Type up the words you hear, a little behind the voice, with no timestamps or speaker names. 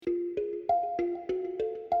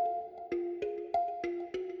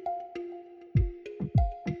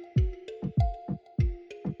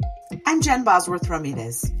I'm Jen Bosworth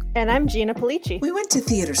Ramirez. And I'm Gina Polici. We went to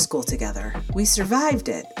theater school together. We survived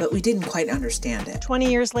it, but we didn't quite understand it.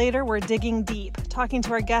 20 years later, we're digging deep, talking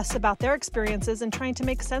to our guests about their experiences and trying to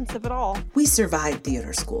make sense of it all. We survived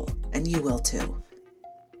theater school, and you will too.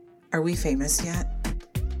 Are we famous yet?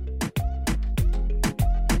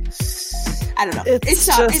 I don't know. It's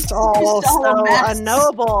just all so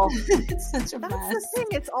unknowable. It's such a That's mess. the thing.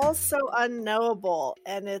 It's all so unknowable.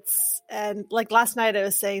 And like last night I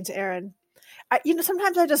was saying to Aaron,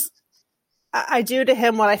 sometimes I do to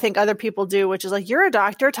him what I think other people do, which is like, you're a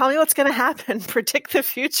doctor. Tell me what's going to happen. Predict the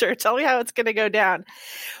future. Tell me how it's going to go down.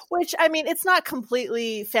 Which, I mean, it's not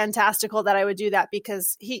completely fantastical that I would do that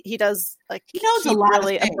because he does like, He knows a lot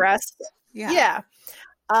really of things. abreast. Yeah.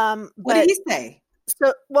 What But did he say?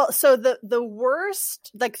 So the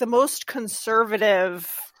worst, like the most conservative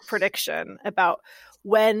prediction about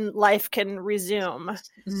when life can resume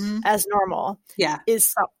as normal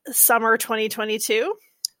is summer 2022.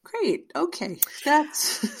 Great. Okay.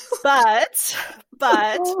 That's But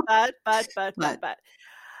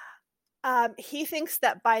he thinks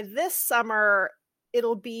that by this summer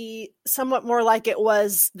it'll be somewhat more like it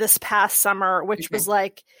was this past summer, which was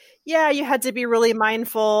like, yeah, you had to be really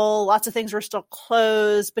mindful. Lots of things were still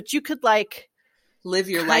closed, but you could like live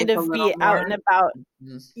your kind life of a little be more. out and about.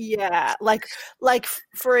 Yeah. Like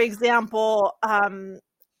for example,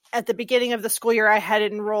 at the beginning of the school year, I had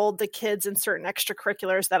enrolled the kids in certain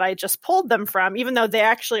extracurriculars that I just pulled them from, even though they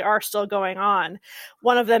actually are still going on.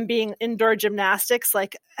 One of them being indoor gymnastics.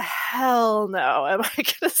 Like, hell no. Am I going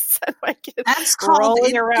to send my kids That's called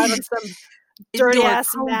rolling around in some dirty ass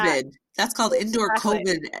COVID. mat? That's called indoor Exactly.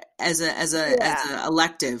 COVID as a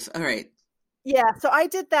elective. All right. Yeah, so I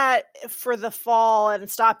did that for the fall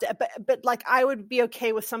and stopped it. But like I would be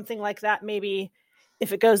okay with something like that maybe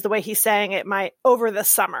if it goes the way he's saying it might over the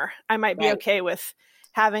summer. I might be okay with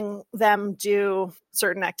having them do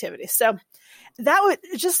certain activities. So that would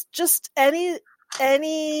just any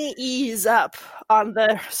ease up on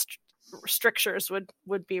the strictures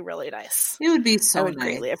would be really nice. It would be so I would nice.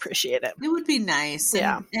 Greatly appreciate it. It would be nice.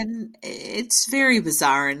 Yeah. And it's very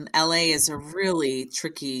bizarre. And LA is a really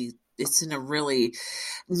tricky,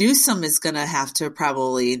 Newsom is going to have to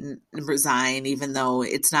probably resign, even though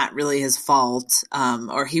it's not really his fault,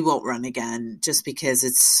 or he won't run again just because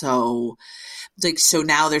it's so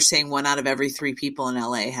now they're saying 1 out of every 3 people in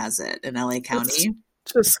LA has it in LA County.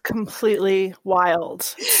 It's just completely wild.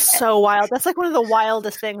 So wild. That's like one of the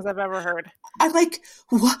wildest things I've ever heard. I'm like,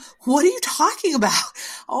 what are you talking about?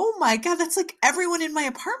 Oh my God, that's like everyone in my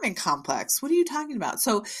apartment complex. What are you talking about?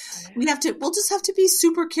 So we'll just have to be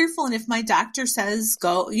super careful. And if my doctor says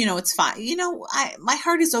go, it's fine. My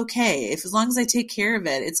heart is okay. As long as I take care of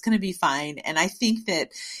it, it's going to be fine. And I think that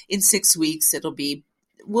in 6 weeks,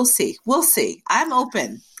 we'll see. I'm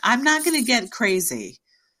open. I'm not going to get crazy.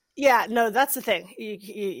 Yeah, no, that's the thing.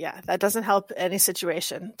 That doesn't help any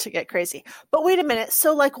situation to get crazy. But wait a minute.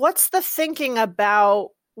 So like, what's the thinking about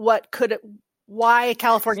why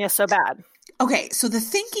California is so bad? Okay. So the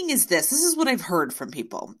thinking is this is what I've heard from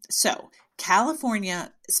people. So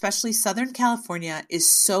California, especially Southern California, is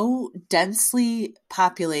so densely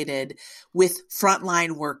populated with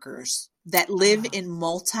frontline workers that live in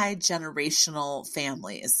multi-generational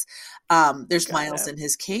families. There's Miles in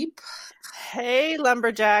his cape. Hey,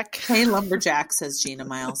 lumberjack. Hey, lumberjack, says Gina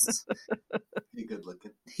Miles. Hey, good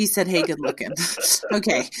looking. He said, hey, good looking.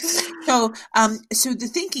 Okay. So the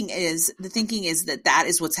thinking is that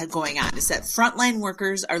is what's going on, is that frontline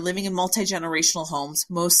workers are living in multi-generational homes,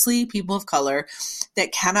 mostly people of color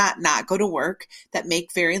that cannot not go to work, that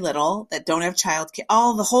make very little, that don't have childcare,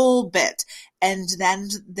 the whole bit. And then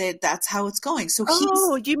that's how it's going. So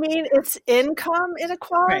you mean it's income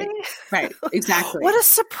inequality? Right, exactly. What a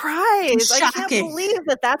surprise. Shocking. I can't believe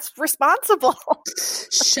that's responsible.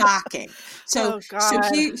 Shocking. So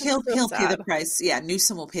he'll so pay the price. Yeah,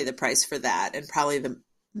 Newsom will pay the price for that, and probably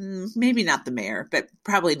maybe not the mayor, but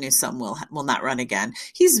probably Newsom will not run again.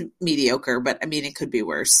 He's mediocre, but I mean, it could be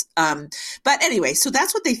worse. But anyway, so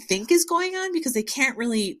that's what they think is going on because they can't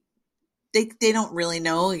really. They don't really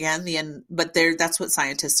know again, but that's what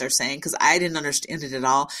scientists are saying because I didn't understand it at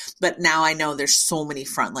all. But now I know there's so many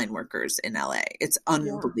frontline workers in LA. It's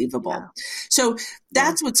unbelievable. Yeah. So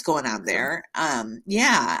that's what's going on there. I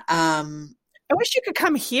wish you could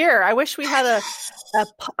come here. I wish we had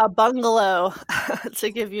a bungalow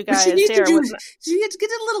to give you guys. You need to get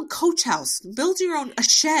a little coach house. Build your own a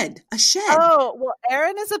shed. Oh well,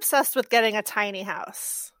 Aaron is obsessed with getting a tiny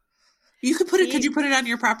house. You could could you put it on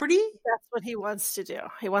your property? That's what he wants to do.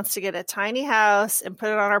 He wants to get a tiny house and put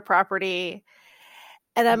it on our property.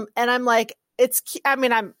 And I'm like,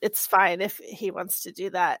 it's fine if he wants to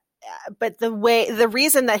do that. but the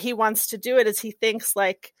reason that he wants to do it is he thinks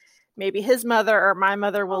like maybe his mother or my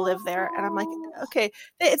mother will live there. And I'm like, okay,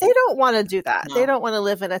 they don't want to do that. No. They don't want to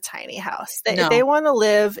live in a tiny house. No. They want to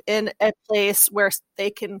live in a place where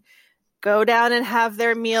they can go down and have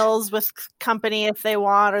their meals with company if they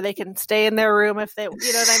want, or they can stay in their room if they, you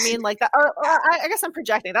know what I mean? Like that, or I guess I'm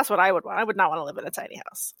projecting. That's what I would want. I would not want to live in a tiny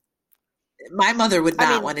house. My mother would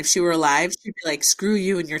not want, if she were alive, she'd be like, screw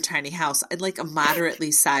you and your tiny house. I'd like a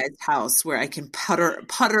moderately sized house where I can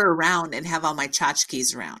putter around and have all my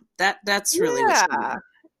tchotchkes around. That's really what she would.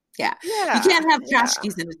 Yeah. You can't have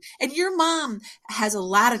tchotchkes in it. And your mom has a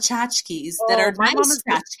lot of tchotchkes that are nice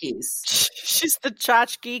tchotchkes. She's the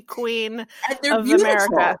tchotchke queen and they're of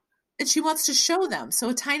beautiful. America. And she wants to show them. So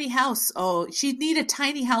a tiny house. Oh, she'd need a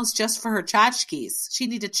tiny house just for her tchotchkes. She'd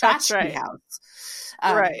need a tchotchke house.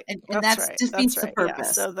 Right. And that defeats the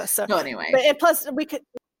purpose. Yeah, so anyway. But plus we could,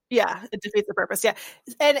 it defeats the purpose. Yeah.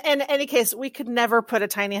 And in any case, we could never put a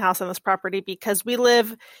tiny house on this property because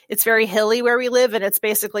it's very hilly where we live and it's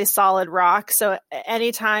basically solid rock. So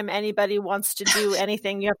anytime anybody wants to do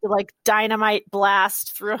anything, you have to like dynamite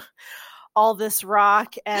blast through all this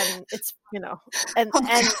rock, and it's, and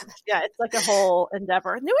it's like a whole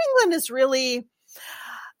endeavor. New England is really,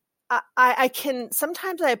 I can,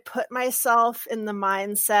 sometimes I put myself in the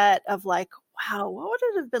mindset of like, wow, what would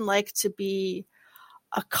it have been like to be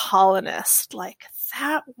a colonist? Like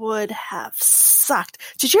that would have sucked.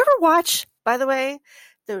 Did you ever watch, by the way,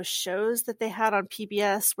 those shows that they had on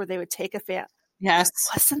PBS where they would take a fan? Yes.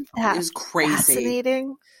 Wasn't that it was crazy.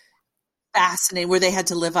 Fascinating, where they had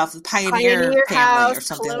to live off the pioneer family house, or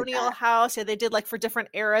something colonial like that. house. Yeah, they did like for different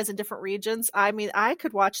eras and different regions. I mean, I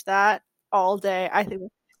could watch that all day. I think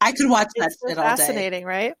I could watch that shit all day. Fascinating,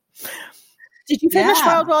 right? Did you finish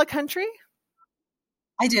Wild Wild Country?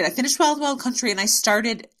 I did. I finished Wild Wild Country, and I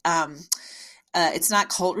started. It's not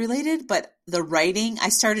cult related, but the writing. I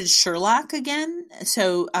started Sherlock again.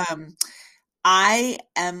 So I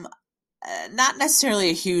am not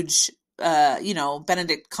necessarily a huge,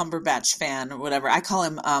 Benedict Cumberbatch fan or whatever. I call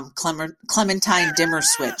him Clementine Dimmer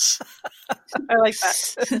Switch. I like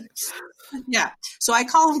that. Yeah. So I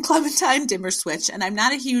call him Clementine Dimmer Switch, and I'm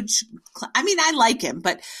not a huge, I like him,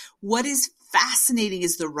 but what is fascinating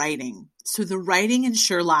is the writing. So the writing in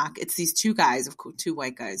Sherlock, it's these two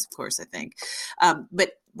white guys, of course, I think.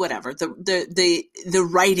 But whatever, the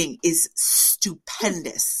writing is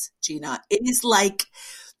stupendous, Gina. It is like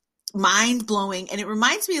mind blowing. And it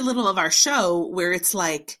reminds me a little of our show where it's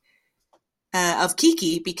like, of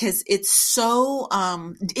Kiki, because it's so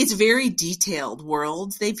it's very detailed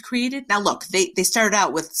worlds they've created. Now look, they started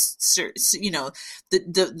out with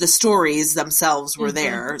the stories themselves were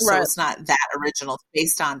there, so it's not that original.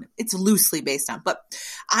 It's loosely based on, but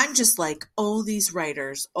I'm just like, these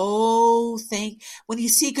writers, when you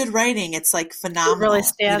see good writing, it's like phenomenal. It really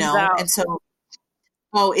stands out. And so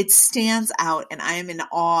it stands out, and I am in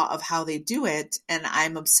awe of how they do it, and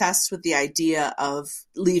I'm obsessed with the idea of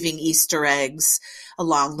leaving Easter eggs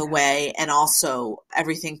along the way, and also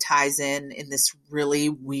everything ties in this really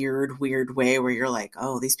weird way where you're like,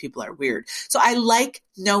 these people are weird. So I like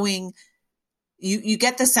knowing you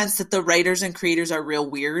get the sense that the writers and creators are real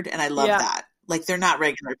weird, and I love that. Like, they're not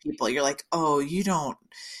regular people. You're like, you don't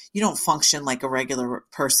function like a regular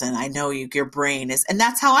person. I know your brain is, and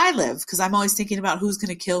that's how I live, because I'm always thinking about who's going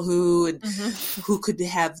to kill who, and who could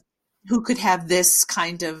have this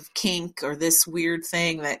kind of kink or this weird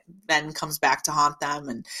thing that then comes back to haunt them.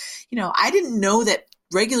 And, I didn't know that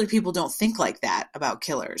regular people don't think like that about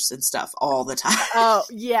killers and stuff all the time. Oh,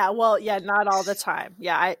 yeah. Well, yeah, not all the time.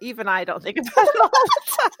 Yeah, I don't think about it all the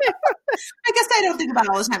time. I guess I don't think about it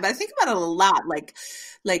all the time, but I think about it a lot.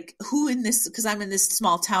 Like who in this, because I'm in this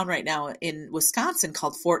small town right now in Wisconsin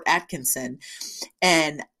called Fort Atkinson,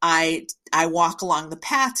 and I walk along the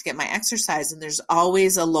path to get my exercise, and there's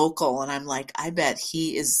always a local, and I'm like, I bet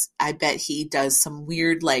he does some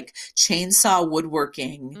weird like chainsaw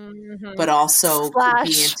woodworking, but also could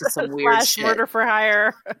be into some weird shit. Murder for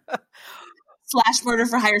hire. Murder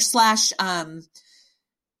for hire /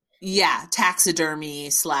 taxidermy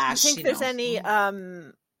 / Do you think there's any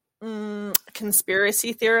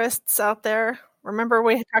conspiracy theorists out there? Remember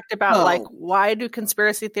we talked about like, why do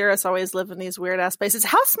conspiracy theorists always live in these weird ass places?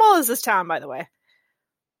 How small is this town, by the way?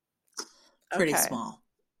 Pretty small.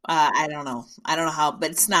 I don't know how,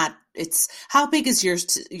 but how big is your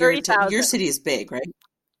city is big, right?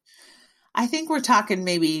 I think we're talking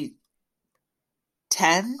maybe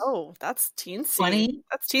 10. Oh, that's teensy. 20.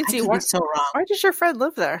 That's teensy. I could be so wrong. Why does your friend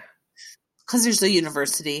live there? Because there's a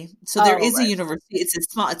university. So there is a university. It's a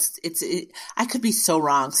small, I could be so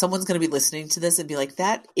wrong. Someone's going to be listening to this and be like,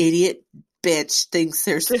 that idiot bitch thinks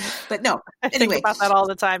there's, but no. I Anyway. think about that all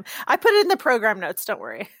the time. I put it in the program notes. Don't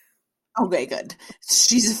worry. Okay, good.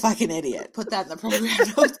 She's a fucking idiot. Put that in the program notes.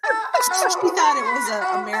 She thought it was a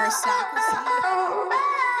meritocracy.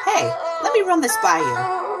 Hey, let me run this by you.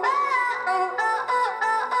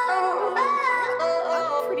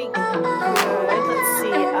 I'm pretty good. Let's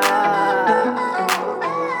see.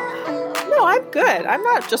 No, I'm good. I'm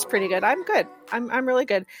not just pretty good. I'm good. I'm really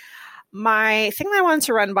good. My thing that I wanted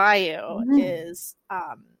to run by you is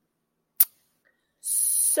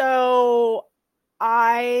so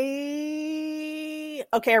I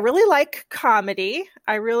really like comedy.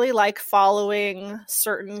 I really like following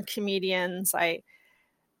certain comedians.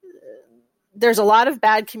 There's a lot of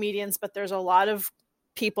bad comedians, but there's a lot of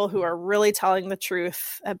people who are really telling the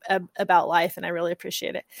truth about life, and I really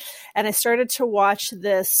appreciate it. And I started to watch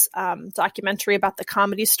this documentary about the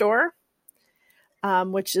Comedy Store,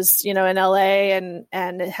 which is, in LA, and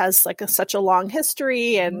it has like such a long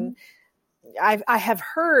history, and I have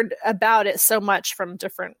heard about it so much from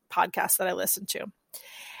different podcasts that I listen to.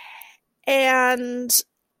 And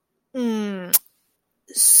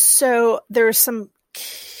so there's some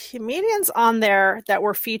comedians on there that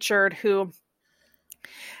were featured who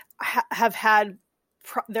have had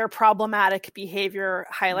their problematic behavior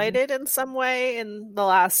highlighted in some way in the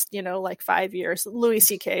last, 5 years, Louis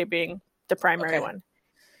C.K. being the primary one.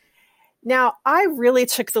 Now, I really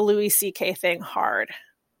took the Louis C.K. thing hard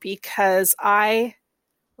because I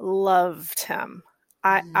loved him.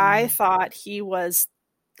 I thought he was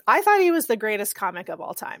the greatest comic of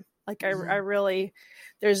all time. Like I really,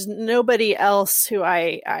 there's nobody else who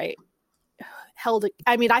I held.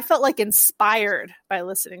 I mean, I felt like inspired by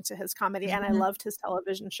listening to his comedy, and I loved his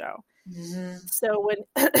television show. So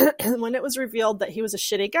when it was revealed that he was a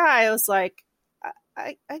shitty guy, I was like,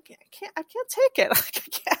 I can't take it. Like, I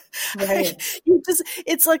can't. Right.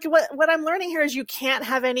 It's like what I'm learning here is you can't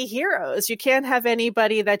have any heroes. You can't have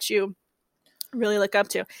anybody that you really look up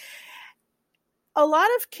to. A lot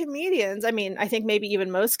of comedians, I mean, I think maybe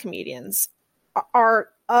even most comedians are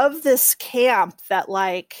of this camp that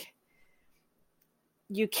like,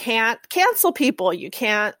 you can't cancel people. You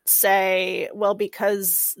can't say, well,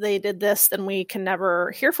 because they did this, then we can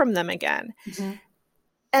never hear from them again.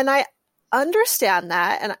 And I understand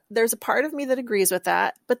that. And there's a part of me that agrees with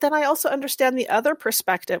that. But then I also understand the other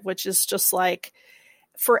perspective, which is just like,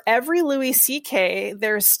 for every Louis C.K.,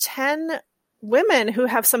 there's 10 women who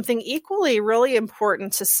have something equally really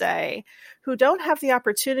important to say, who don't have the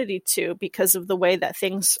opportunity to because of the way that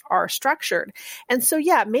things are structured. And so,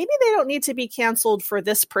 yeah, maybe they don't need to be canceled for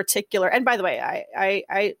this particular. And by the way,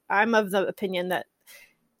 I'm of the opinion that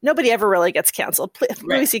nobody ever really gets canceled.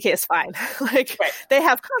 Louis C.K. is fine. They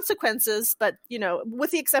have consequences, but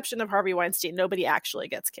with the exception of Harvey Weinstein, nobody actually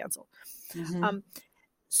gets canceled.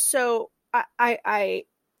 So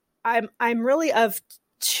I'm really of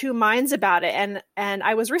two minds about it, and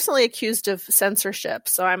I was recently accused of censorship.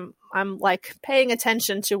 So I'm like paying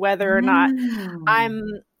attention to whether or not I'm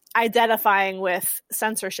identifying with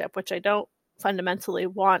censorship, which I don't fundamentally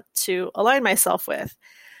want to align myself with.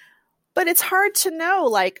 But it's hard to know,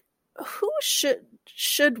 like, who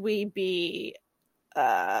should we be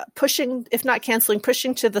pushing, if not canceling,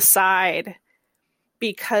 pushing to the side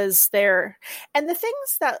because they're, and the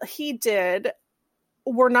things that he did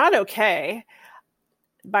were not okay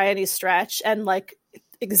by any stretch, and like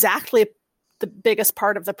exactly the biggest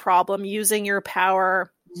part of the problem, using your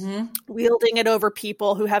power, wielding it over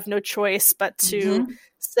people who have no choice but to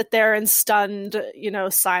sit there in stunned,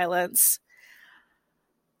 silence.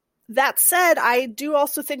 That said, I do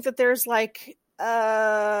also think that there's like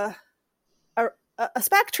a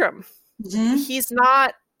spectrum. He's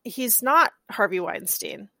not Harvey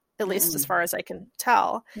Weinstein, at least as far as I can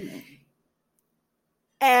tell.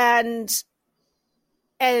 And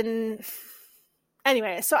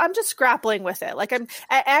anyway, so I'm just grappling with it. Like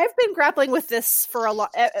I've been grappling with this for the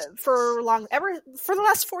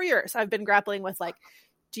last 4 years. I've been grappling with like,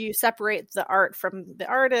 do you separate the art from the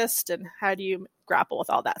artist, and how do you grapple with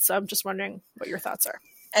all that? So I'm just wondering what your thoughts are.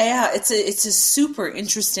 Yeah, it's a super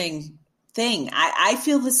interesting thing. I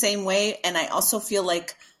feel the same way, and I also feel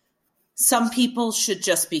like some people should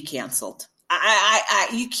just be canceled.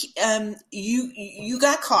 You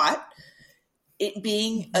got caught it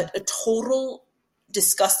being a total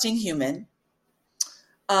disgusting human.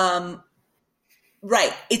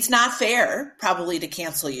 Right. It's not fair probably to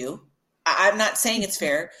cancel you. I'm not saying it's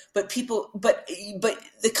fair, but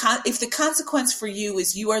if the consequence for you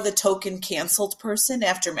is you are the token canceled person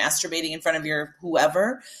after masturbating in front of your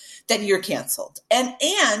whoever, then you're canceled. And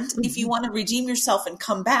if you want to redeem yourself and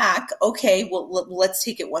come back, okay, well, let's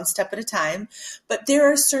take it one step at a time. But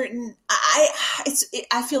there are certain,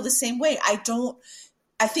 I feel the same way. I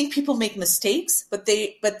think people make mistakes, but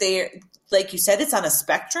they're, like you said, it's on a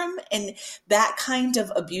spectrum, and that kind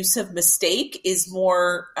of abusive mistake is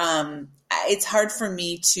more, it's hard for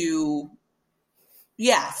me to,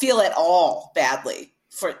 feel at all badly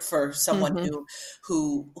for someone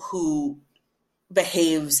who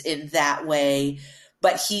behaves in that way.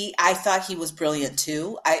 But I thought he was brilliant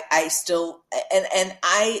too. I still, and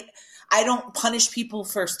I don't punish people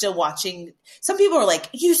for still watching. Some people are like,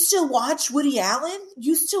 you still watch Woody Allen?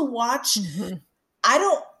 You still watch?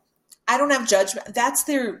 I don't have judgment.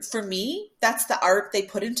 For me, that's the art they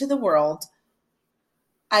put into the world.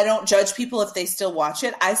 I don't judge people if they still watch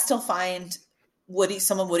it. I still find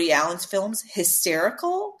some of Woody Allen's films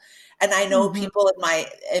hysterical. And I know people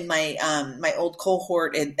in my old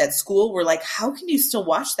cohort at school were like, how can you still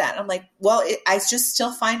watch that? And I'm like, well, I just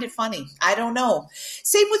still find it funny. I don't know.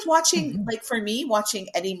 Same with watching, like for me, watching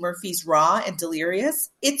Eddie Murphy's Raw and Delirious.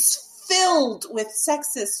 It's filled with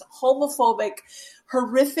sexist, homophobic,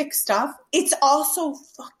 horrific stuff. It's also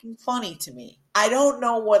fucking funny to me. I don't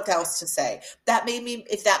know what else to say.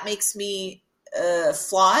 If that makes me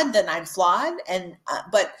flawed, then I'm flawed. And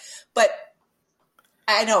but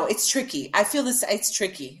I know it's tricky. I feel it's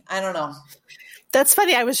tricky. I don't know. That's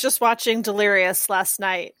funny. I was just watching Delirious last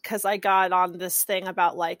night because I got on this thing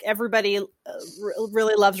about like everybody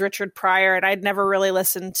really loves Richard Pryor, and I'd never really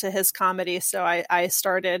listened to his comedy, so I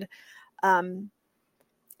started. And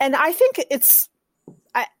I think it's.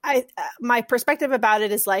 My perspective about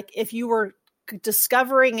it is like, if you were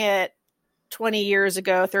discovering it 20 years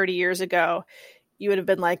ago, 30 years ago, you would have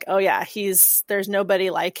been like, oh yeah, there's nobody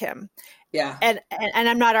like him. Yeah. And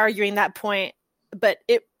I'm not arguing that point, but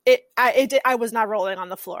I was not rolling on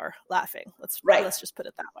the floor laughing. Let's just put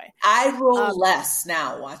it that way. I roll less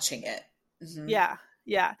now watching it. Mm-hmm. Yeah.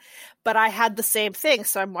 Yeah. But I had the same thing.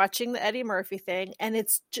 So I'm watching the Eddie Murphy thing, and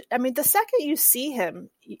the second you see him,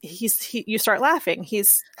 you start laughing.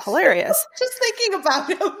 He's hilarious. Just thinking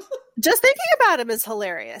about him is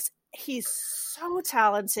hilarious. He's so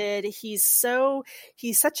talented. He's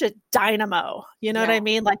such a dynamo. You know what I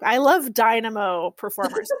mean? Like, I love dynamo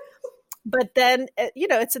performers. But then,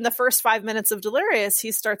 it's in the first 5 minutes of Delirious,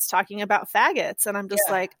 he starts talking about faggots, and I'm just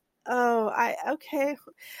like, oh, okay.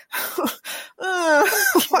 Why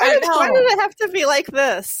did it have to be like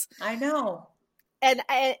this? I know.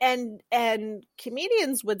 And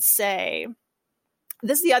comedians would say,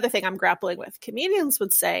 this is the other thing I'm grappling with. Comedians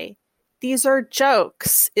would say, these are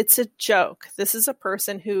jokes. It's a joke. This is a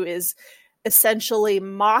person who is essentially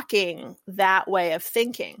mocking that way of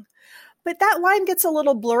thinking. But that line gets a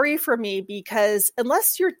little blurry for me, because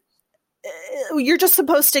unless you're just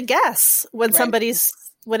supposed to guess when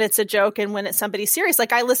when it's a joke and when it's somebody serious.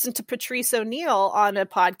 Like, I listened to Patrice O'Neill on a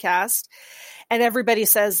podcast, and everybody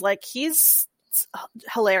says like he's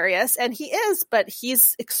hilarious, and he is, but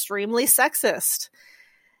he's extremely sexist.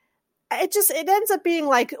 It ends up being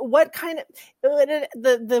like, what kind of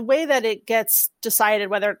the way that it gets decided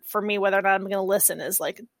whether or not I'm going to listen is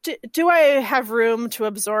like, do I have room to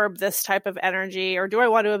absorb this type of energy, or do I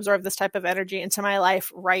want to absorb this type of energy into my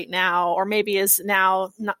life right now, or maybe is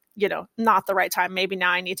now not the right time. Maybe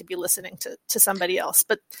now I need to be listening to somebody else.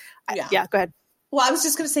 But go ahead. Well, I was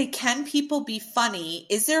just going to say, can people be funny?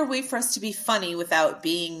 Is there a way for us to be funny without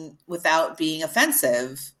being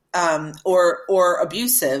offensive? Or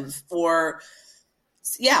abusive, or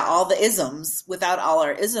all the isms, without all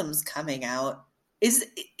our isms coming out. Is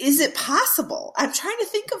it possible? I'm trying to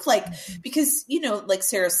think of because like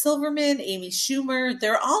Sarah Silverman, Amy Schumer,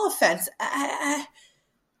 they're all offensive. I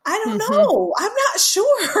don't know. I'm not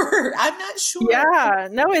sure. Yeah,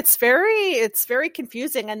 no, it's very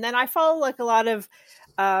confusing. And then I follow like a lot of,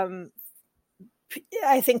 I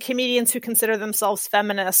think, comedians who consider themselves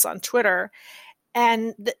feminists on Twitter.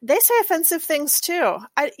 And they say offensive things too.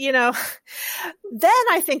 Then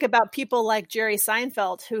I think about people like Jerry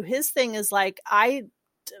Seinfeld, who his thing is like,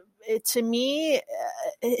 to me,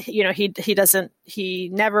 he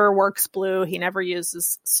never works blue. He never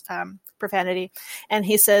uses profanity. And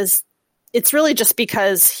he says it's really just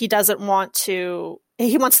because he wants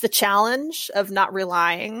the challenge of not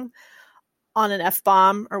relying on an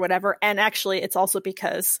F-bomb or whatever. And actually it's also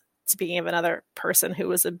because, speaking of another person who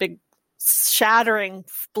was a big shattering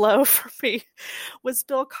blow for me, was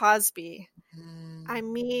Bill Cosby. I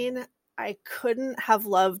mean, I couldn't have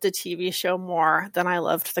loved a TV show more than I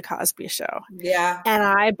loved The Cosby Show. Yeah. And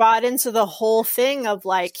I bought into the whole thing of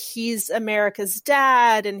like, he's America's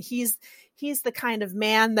dad, and he's the kind of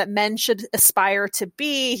man that men should aspire to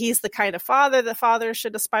be. He's the kind of father that fathers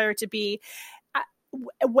should aspire to be.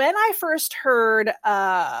 When I first heard,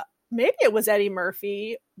 maybe it was Eddie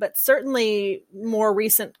Murphy, but certainly more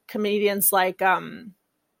recent comedians like, who's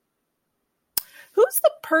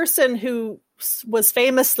the person who was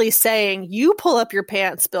famously saying, "You pull up your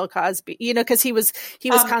pants, Bill Cosby," because he was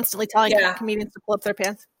constantly telling comedians to pull up their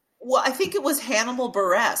pants. Well, I think it was Hannibal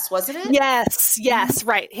Buress, wasn't it? Yes,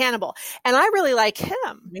 right, Hannibal. And I really like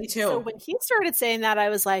him. Me too. So when he started saying that, I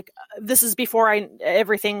was like, this is before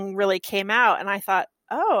everything really came out, and I thought,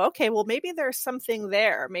 oh, okay, well, maybe there's something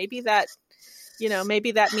there. Maybe that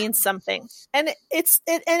means something. And it's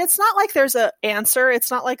not like there's a answer.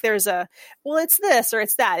 It's not like there's a, well, it's this or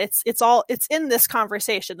it's that. It's in this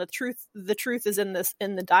conversation. The truth is in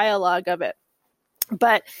the dialogue of it.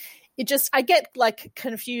 But I get like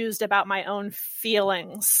confused about my own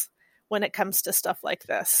feelings when it comes to stuff like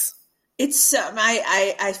this. It's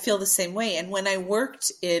I feel the same way. And when I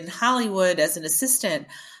worked in Hollywood as an assistant,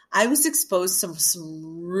 I was exposed to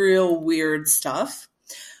some real weird stuff.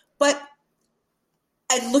 But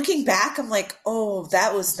and looking back, I'm like, oh,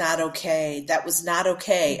 that was not okay. That was not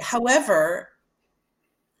okay. However,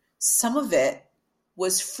 some of it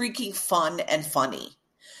was freaking fun and funny.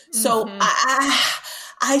 So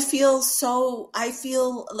I feel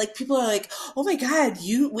like people are like, oh my God,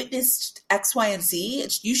 you witnessed X, Y, and Z.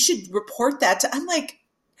 You should report that I'm like,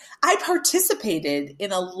 I participated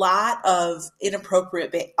in a lot of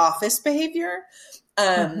inappropriate office behavior.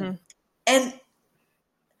 And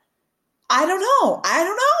I don't know.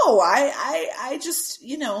 I just,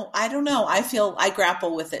 I don't know. I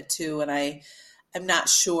grapple with it too. And I'm not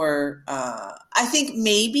sure. I think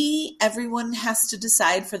maybe everyone has to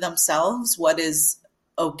decide for themselves what is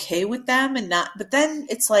okay with them and not, but then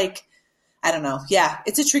it's like, I don't know. Yeah.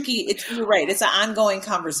 You're right. It's an ongoing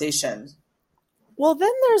conversation. Well,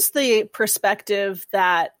 then there's the perspective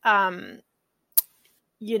that, that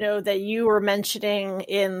you were mentioning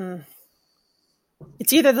in,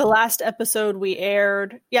 it's either the last episode we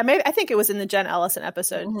aired. Yeah, maybe I think it was in the Jen Ellison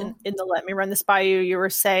episode in the Let Me Run This By You. You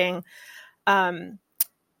were saying about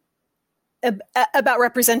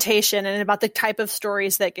representation and about the type of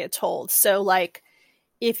stories that get told. So like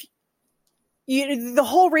the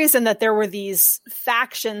whole reason that there were these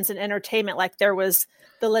factions in entertainment, like there was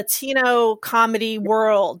the Latino comedy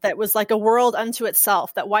world that was like a world unto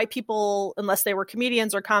itself that white people, unless they were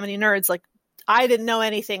comedians or comedy nerds, like I didn't know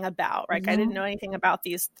anything about, right? I didn't know anything about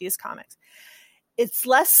these comics. It's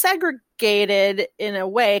less segregated in a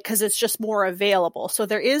way because it's just more available. So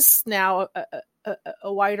there is now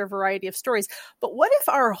a wider variety of stories. But what if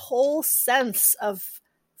our whole sense of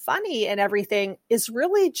funny and everything is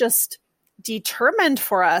really just determined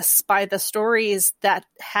for us by the stories that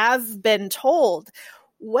have been told?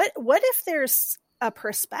 What if there's a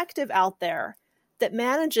perspective out there that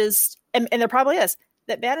manages, and there probably is,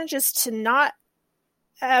 that manages to not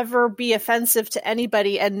ever be offensive to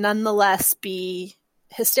anybody and nonetheless be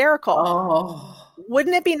hysterical? Oh.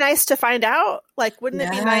 Wouldn't it be nice to find out? Like, wouldn't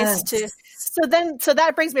it be nice to, so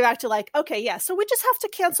that brings me back to like, okay, yeah, so we just have to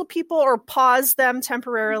cancel people or pause them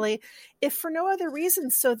temporarily, if for no other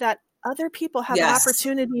reason, so that other people have an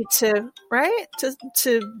opportunity to, right?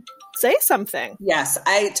 To say something. Yes,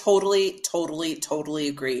 I totally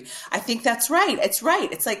agree. I think that's right. It's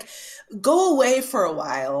right. It's like, go away for a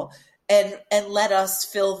while and let us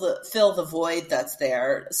fill the void that's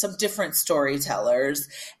there, some different storytellers,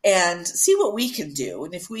 and see what we can do.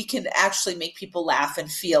 And if we can actually make people laugh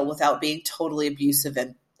and feel without being totally abusive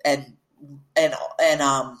and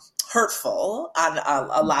hurtful on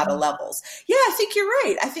a lot of levels. Yeah, I think you're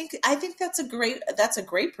right. I think that's a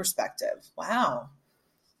great perspective. Wow.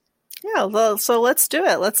 Yeah, well, so let's do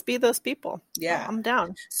it. Let's be those people. Yeah, I'm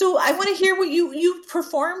down. So I want to hear what you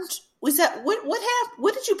performed. Was that what happened?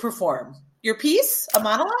 What did you perform? Your piece, a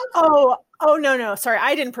monologue? Oh no, sorry,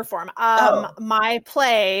 I didn't perform. My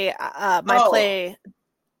play,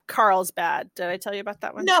 Carlsbad. Did I tell you about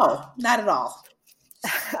that one? No, not at all.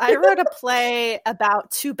 I wrote a play about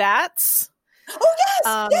two bats.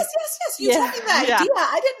 Oh yes. You told me that idea.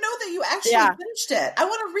 I didn't know that you actually finished it. I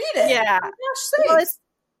want to read it. Yeah. Well,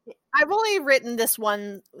 I've only written this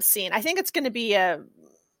one scene. I think it's going to be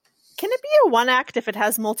can it be a one act if it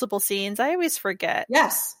has multiple scenes? I always forget.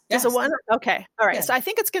 Yes. Is a one? Okay. All right. Yeah. So I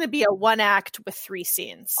think it's going to be a one act with 3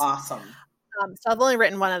 scenes. Awesome. So I've only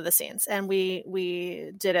written one of the scenes, and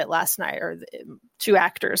we did it last night, or two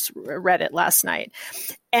actors read it last night.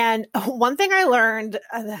 And one thing I learned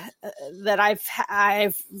that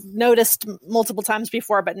I've noticed multiple times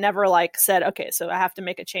before, but never like said, okay, so I have to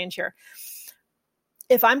make a change here.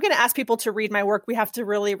 If I'm going to ask people to read my work, we have to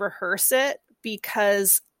really rehearse it,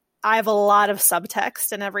 because I have a lot of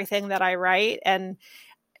subtext in everything that I write, and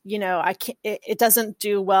I can't, it doesn't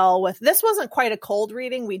do well with, this wasn't quite a cold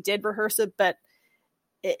reading. We did rehearse it, but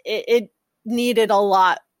it needed a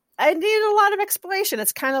lot. I needed a lot of explanation.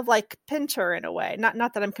 It's kind of like Pinter in a way. Not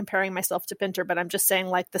that I'm comparing myself to Pinter, but I'm just saying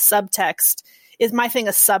like the subtext is, my thing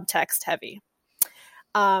is subtext heavy.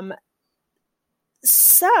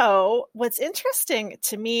 So what's interesting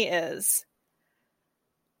to me is,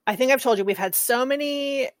 I think I've told you, we've had so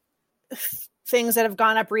many things that have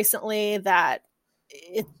gone up recently that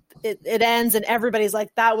it ends and everybody's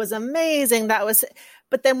like, that was amazing.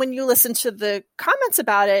 But then when you listen to the comments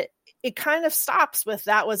about it, it kind of stops with,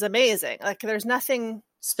 that was amazing. Like there's nothing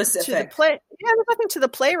specific to the play. Yeah, there's nothing to the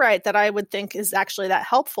playwright that I would think is actually that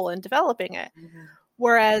helpful in developing it. Mm-hmm.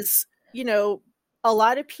 Whereas, a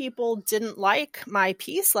lot of people didn't like my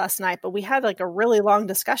piece last night, but we had like a really long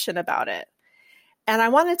discussion about it. And I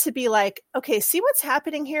wanted to be like, okay, see what's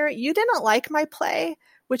happening here? You didn't like my play,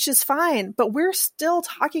 which is fine, but we're still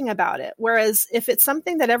talking about it. Whereas if it's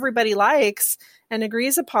something that everybody likes and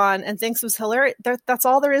agrees upon and thinks was hilarious, that's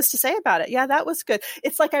all there is to say about it. Yeah, that was good.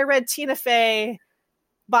 It's like I read Tina Fey,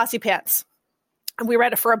 Bossy Pants, and we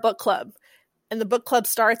read it for a book club. And the book club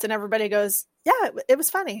starts and everybody goes, yeah, it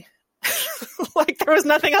was funny. Like there was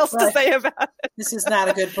nothing else to say about it. This is not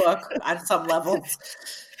a good book on some levels.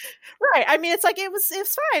 Right. I mean, it's like, it was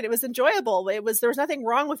fine. It was enjoyable. There was nothing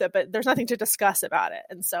wrong with it, but there's nothing to discuss about it.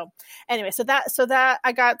 And so anyway, so that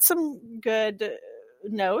I got some good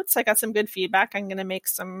notes. I got some good feedback. I'm going to make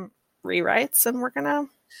some rewrites and we're going to,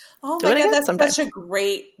 oh my God, that's someday. Such a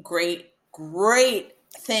great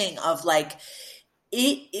thing of like,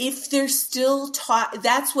 if they're still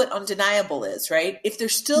that's what Undeniable is, right? If they're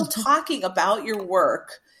still talking about your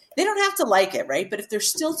work, they don't have to like it, right? But if they're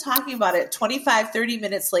still talking about it 25, 30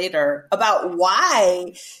 minutes later about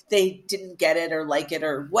why they didn't get it or like it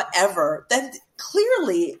or whatever, then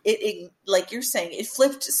clearly it, like you're saying, it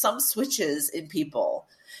flipped some switches in people.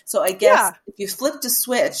 So I guess if you flipped a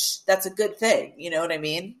switch, that's a good thing. You know what I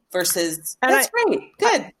mean? Versus, that's great.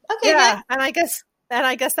 Good. Okay. Yeah. Good. And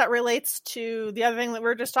I guess that relates to the other thing that we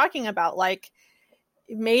were just talking about. Like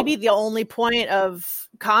maybe the only point of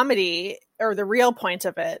comedy, or the real point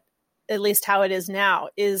of it, at least how it is now,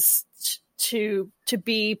 is to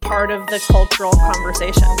be part of the cultural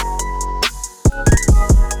conversation.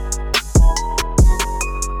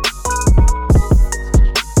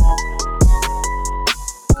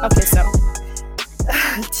 Okay, so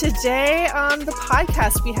today on the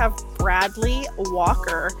podcast we have Bradley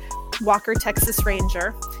Walker, Texas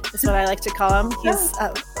Ranger is what I like to call him.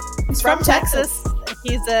 He's from Texas.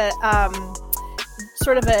 He's a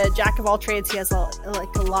sort of a jack of all trades. He has a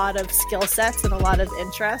lot of skill sets and a lot of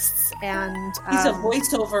interests. And he's a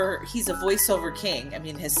voiceover king. I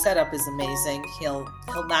mean, his setup is amazing. He'll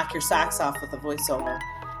knock your socks off with a voiceover.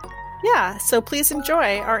 Yeah. So please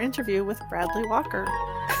enjoy our interview with Bradley Walker.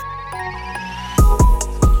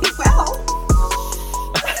 Well,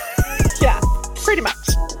 yeah, pretty much.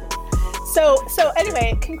 So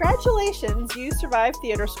anyway, congratulations. You survived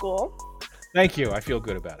theater school. Thank you. I feel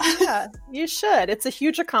good about it. Yeah, you should. It's a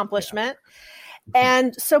huge accomplishment. Yeah.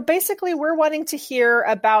 And so basically we're wanting to hear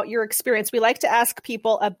about your experience. We like to ask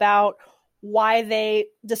people about why they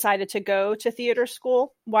decided to go to theater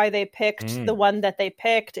school, why they picked the one that they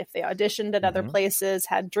picked, if they auditioned at other places,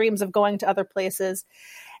 had dreams of going to other places,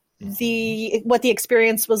 what the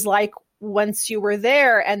experience was like once you were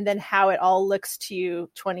there, and then how it all looks to you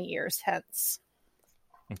 20 years hence.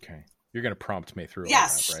 Okay. You're going to prompt me through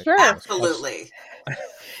yes, all that, right? Sure. Absolutely.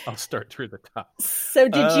 I'll start through the top. So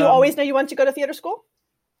did you always know you wanted to go to theater school?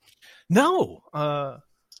 No. I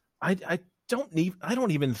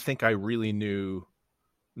don't even think I really knew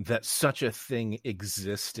that such a thing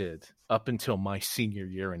existed up until my senior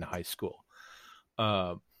year in high school.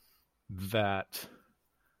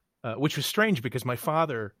 Which was strange because my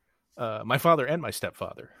father and my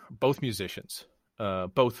stepfather, both musicians,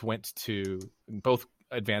 both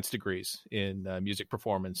advanced degrees in music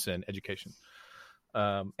performance and education.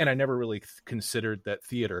 And I never really considered that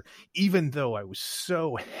theater, even though I was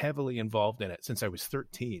so heavily involved in it since I was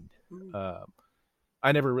 13.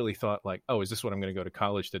 I never really thought like, oh, is this what I'm going to go to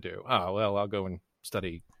college to do? Oh, well, I'll go and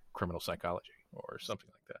study criminal psychology or something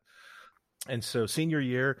like that. And so senior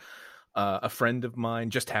year, a friend of mine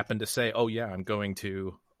just happened to say, oh yeah, I'm going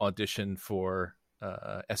to audition for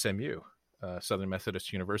SMU, Southern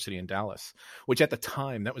Methodist University in Dallas, which at the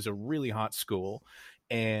time, that was a really hot school.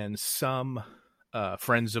 And some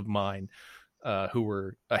friends of mine who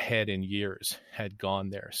were ahead in years had gone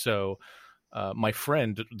there. So my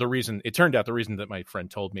friend, the reason that my friend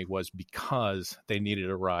told me was because they needed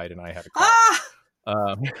a ride and I had a car.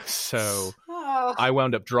 So I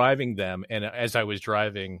wound up driving them. And as I was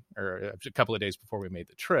driving, or a couple of days before we made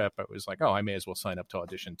the trip, I was like, oh, I may as well sign up to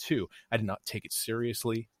audition too. I did not take it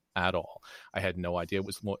seriously at all. I had no idea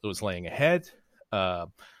what was laying ahead.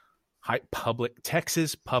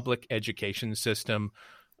 Texas public education system.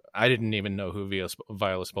 I didn't even know who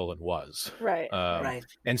Viola Spolin was. Right. Right.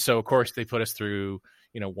 And so, of course, they put us through,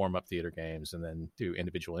 warm-up theater games and then do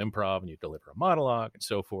individual improv, and you deliver a monologue and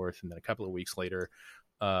so forth. And then a couple of weeks later,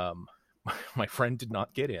 my friend did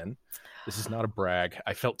not get in. This is not a brag.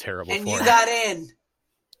 I felt terrible And for you him. got in.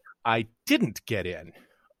 I didn't get in.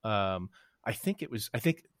 I think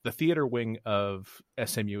the theater wing of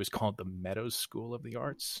SMU is called the Meadows School of the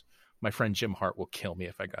Arts. My friend Jim Hart will kill me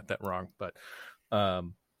if I got that wrong, but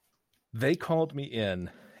they called me in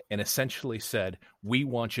and essentially said, we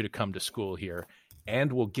want you to come to school here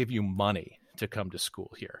and we'll give you money to come to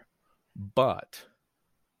school here. But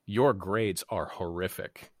your grades are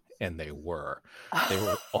horrific. And they were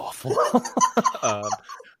awful.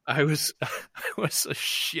 I was a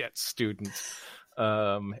shit student.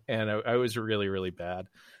 And I was really, really bad.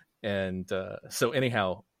 And so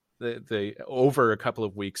anyhow, the over a couple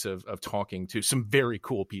of weeks of talking to some very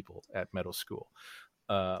cool people at Meadows School,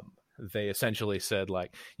 they essentially said,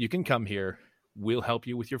 like, you can come here, we'll help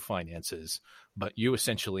you with your finances, but you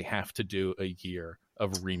essentially have to do a year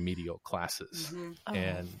of remedial classes.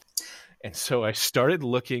 Mhm. And so I started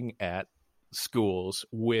looking at schools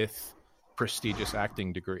with prestigious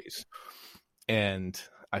acting degrees. And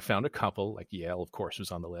I found a couple, like Yale, of course,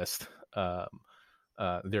 was on the list.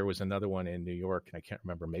 There was another one in New York, and I can't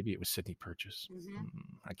remember. Maybe it was Sidney Purchase.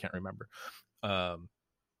 I can't remember.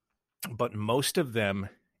 But most of them,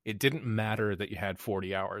 it didn't matter that you had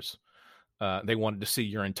 40 hours. They wanted to see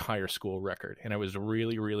your entire school record. And I was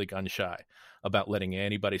really, really gun shy about letting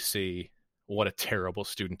anybody see what a terrible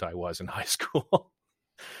student I was in high school.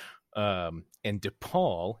 And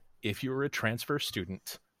DePaul, if you were a transfer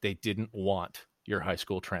student, they didn't want your high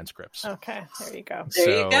school transcripts. Okay, there you go.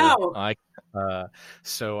 There you go.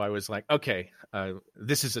 So I was like, okay,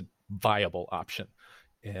 this is a viable option.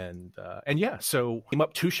 And yeah, so came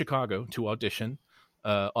up to Chicago to audition,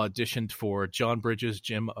 auditioned for John Bridges,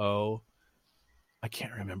 Jim O. I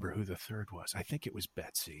can't remember who the third was. I think it was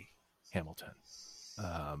Betsy Hamilton.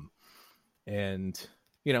 And,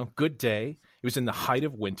 good day. It was in the height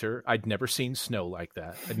of winter. I'd never seen snow like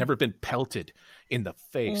that. I'd never been pelted in the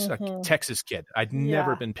face. Mm-hmm. A Texas kid. I'd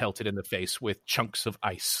never been pelted in the face with chunks of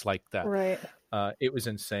ice like that. Right. It was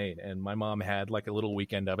insane. And my mom had like a little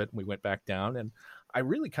weekend of it. And we went back down, and I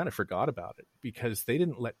really kind of forgot about it because they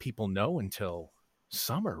didn't let people know until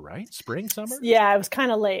summer, right? Spring, summer? Yeah, it was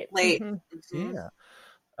kind of late. Late. Mm-hmm.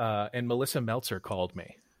 Yeah. And Melissa Meltzer called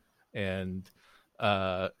me, and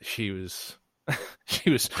she was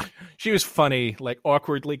funny, like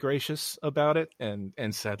awkwardly gracious about it,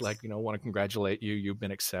 and said, like, want to congratulate you, you've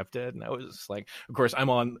been accepted. And I was like, of course, I'm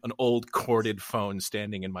on an old corded phone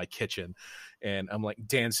standing in my kitchen, and I'm like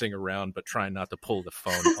dancing around but trying not to pull the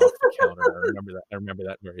phone off the counter. I remember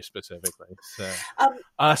that very specifically.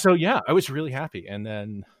 So yeah, I was really happy. And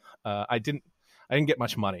then I didn't get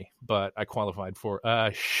much money, but I qualified for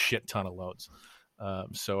a shit ton of loans.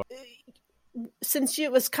 So since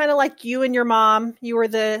it was kind of like you and your mom, you were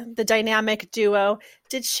the dynamic duo.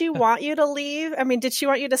 Did she want you to leave? I mean, did she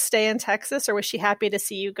want you to stay in Texas, or was she happy to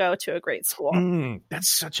see you go to a great school?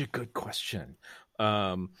 That's such a good question.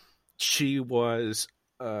 She was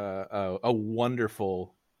a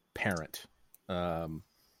wonderful parent.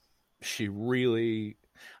 She really,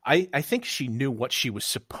 I think she knew what she was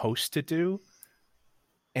supposed to do,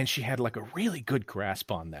 and she had like a really good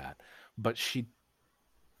grasp on that, but she'd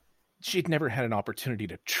never had an opportunity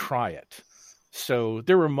to try it. So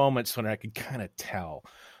there were moments when I could kind of tell.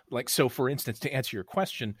 Like, so for instance, to answer your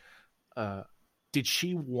question, did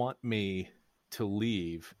she want me to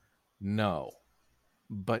leave? No.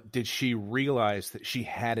 But did she realize that she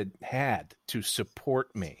had to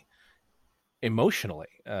support me emotionally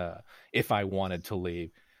if I wanted to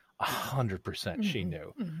leave? 100% she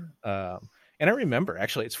knew. Mm-hmm. And I remember,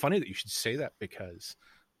 actually, it's funny that you should say that because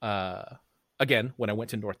again, when I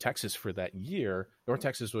went to North Texas for that year,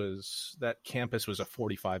 that campus was a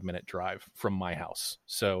 45-minute drive from my house.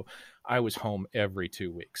 So I was home every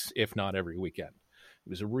 2 weeks, if not every weekend. It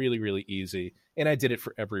was really, really easy. And I did it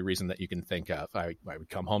for every reason that you can think of. I would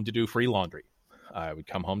come home to do free laundry. I would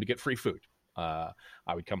come home to get free food. I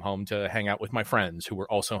would come home to hang out with my friends who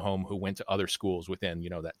were also home, who went to other schools within,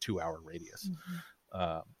 that 2-hour radius.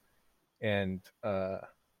 And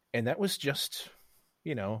that was just,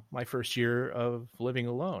 my first year of living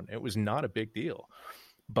alone. It was not a big deal.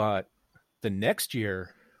 But the next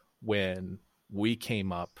year when we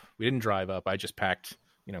came up, we didn't drive up. I just packed,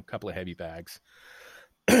 a couple of heavy bags.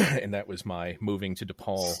 And that was my moving to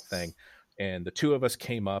DePaul thing. And the two of us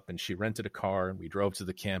came up, and she rented a car, and we drove to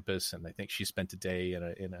the campus. And I think she spent a day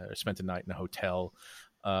spent a night in a hotel.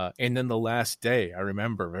 And then the last day, I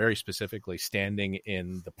remember very specifically standing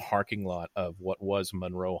in the parking lot of what was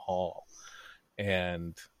Monroe Hall,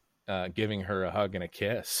 and giving her a hug and a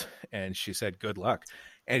kiss. And she said, "Good luck."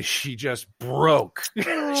 And she just broke.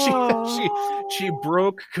 she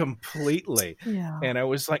broke completely. Yeah. And I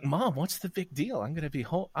was like, "Mom, what's the big deal? I'm going to be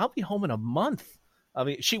home. I'll be home in a month." I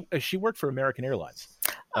mean, she worked for American Airlines.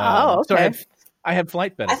 Okay. So I had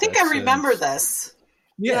flight benefits. I think I remember this.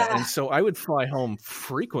 Yeah, and so I would fly home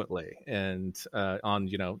frequently, and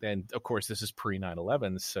and of course this is pre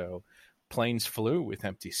 9/11, so planes flew with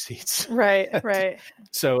empty seats. Right.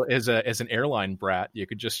 So as an airline brat, you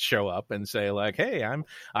could just show up and say like, "Hey, I'm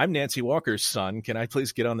Nancy Walker's son. Can I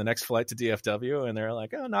please get on the next flight to DFW?" And they're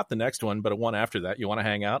like, "Oh, not the next one, but one after that. You want to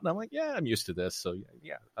hang out?" And I'm like, "Yeah, I'm used to this." So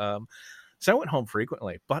yeah. So I went home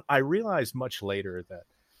frequently, but I realized much later that.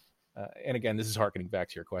 And again, this is harkening back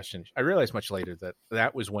to your question. I realized much later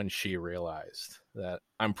that was when she realized that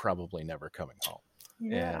I'm probably never coming home.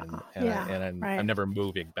 Yeah. I'm never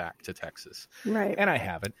moving back to Texas. Right. And I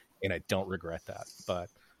haven't, and I don't regret that. But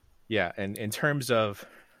yeah, and in terms of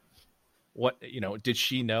what, did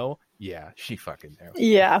she know? Yeah, she fucking knew.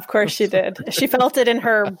 Yeah, of course she did. She felt it in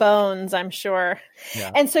her bones, I'm sure. Yeah.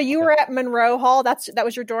 And so you were at Monroe Hall. That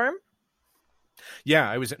was your dorm? Yeah,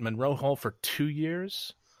 I was at Monroe Hall for 2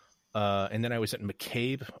 years. And then I was at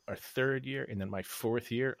McCabe our third year, and then my fourth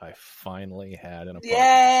year, I finally had an apartment.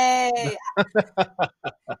 Yay!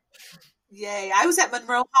 Yay! I was at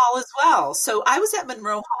Monroe Hall as well. So I was at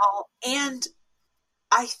Monroe Hall, and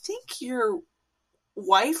I think your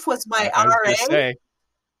wife was my RA. I was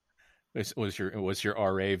gonna say, was your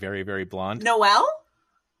RA very, very blonde? Noelle?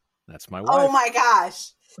 That's my wife. Oh my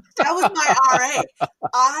gosh. That was my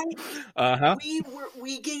RA.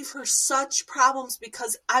 We gave her such problems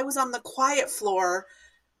because I was on the quiet floor,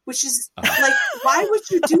 which is like, why would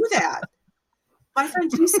you do that? My friend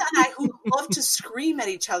Lisa and I, who love to scream at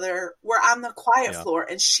each other, were on the quiet floor,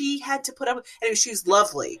 and she had to put up. Anyway, she was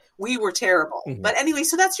lovely. We were terrible, but anyway,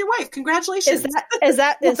 so that's your wife. Congratulations. Is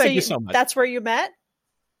that? Well, thank you so much. That's where you met.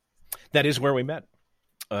 That is where we met.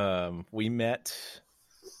 We met.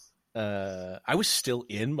 I was still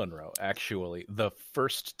in Monroe, actually, the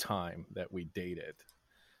first time that we dated.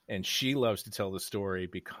 And she loves to tell the story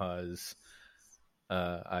because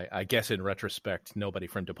I guess in retrospect, nobody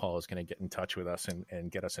from DePaul is going to get in touch with us and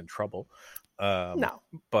get us in trouble. No.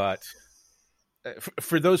 But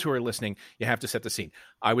for those who are listening, you have to set the scene.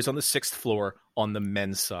 I was on the 6th floor on the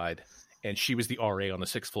men's side, and she was the RA on the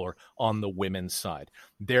 6th floor on the women's side.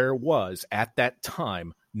 There was, at that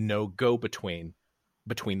time, no go-between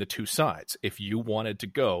the two sides. If you wanted to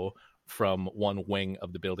go from one wing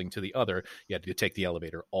of the building to the other, you had to take the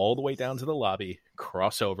elevator all the way down to the lobby,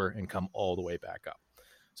 cross over, and come all the way back up.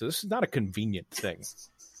 So this is not a convenient thing.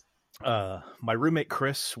 My roommate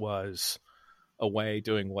Chris was away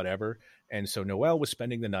doing whatever, and so Noelle was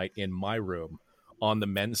spending the night in my room on the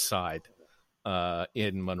men's side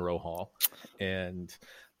in Monroe Hall, and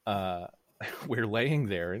we're laying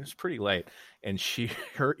there, and it's pretty late, and she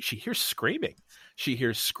hears screaming. She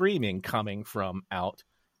hears screaming coming from out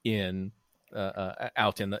in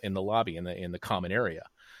the lobby in the common area,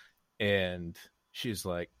 and she's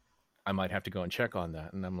like, "I might have to go and check on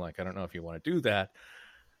that." And I'm like, "I don't know if you want to do that."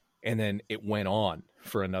 And then it went on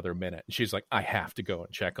for another minute. And she's like, "I have to go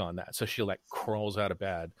and check on that." So she crawls out of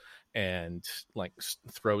bed and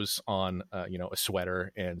throws on a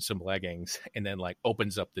sweater and some leggings, and then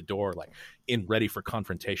opens up the door in ready for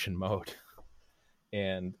confrontation mode.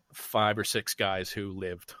 And 5 or 6 guys who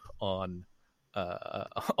lived on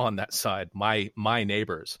that side, my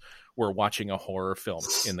neighbors, were watching a horror film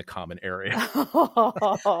in the common area.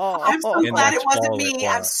 I'm so glad it wasn't me.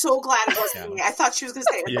 I'm so glad it wasn't me. I thought she was going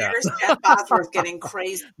to say embarrassed Jeff Bosworth getting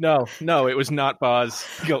crazy. No, it was not Boz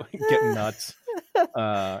getting nuts.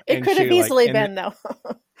 It could have easily been, though.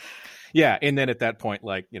 Yeah, and then at that point,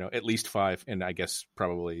 at least 5, and I guess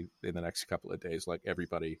probably in the next couple of days,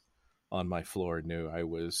 everybody on my floor knew I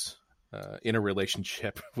was in a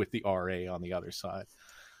relationship with the RA on the other side.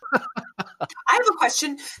 I have a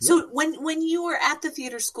question. So when you were at the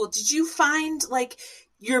theater school, did you find like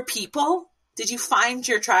your people? Did you find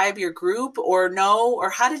your tribe, your group, or no? Or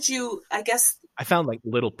how did you, I guess? I found like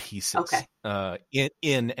little pieces Okay.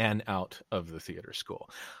 in and out of the theater school.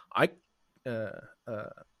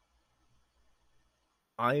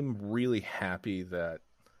 I'm really happy that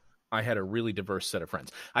I had a really diverse set of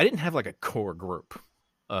friends. I didn't have like a core group.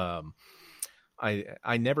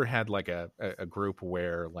 I never had like a group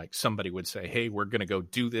where like somebody would say, hey, we're going to go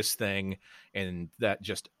do this thing. And that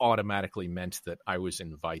just automatically meant that I was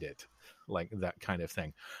invited, like that kind of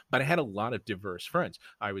thing. But I had a lot of diverse friends.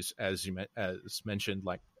 I was, as mentioned,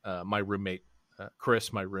 like my roommate,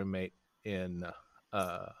 Chris, my roommate in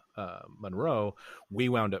Monroe, we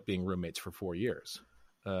wound up being roommates for 4 years.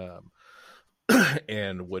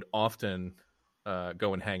 And would often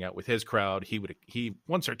go and hang out with his crowd. He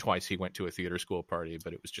once or twice he went to a theater school party,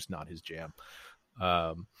 but it was just not his jam.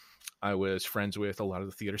 I was friends with a lot of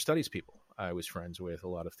the theater studies people. I was friends with a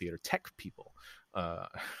lot of theater tech people. I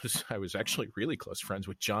was actually really close friends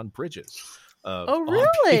with John Bridges. Oh,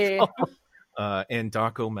 really? And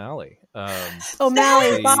Doc O'Malley.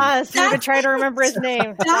 O'Malley, boss. You've been trying to remember his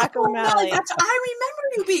name. Doc O'Malley. I remember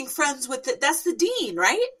you being friends with that's the dean,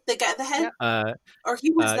 right? The guy, the head, or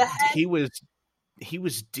he was the head. He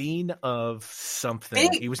was dean of something.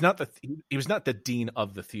 Big. He was not the dean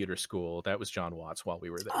of the theater school. That was John Watts while we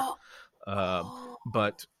were there.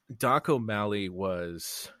 But Doc O'Malley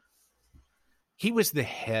was the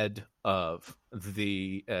head of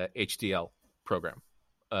the HDL program.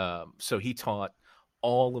 So he taught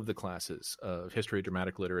all of the classes of history of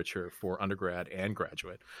dramatic literature for undergrad and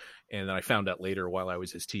graduate. And then I found out later while I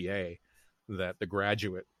was his TA that the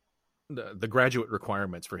graduate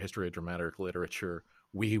requirements for history of dramatic literature,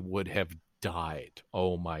 we would have died.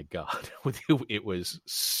 Oh my God. It was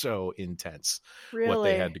so intense what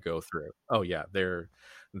they had to go through. Oh yeah.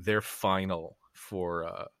 Their final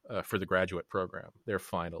for the graduate program, their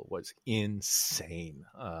final was insane.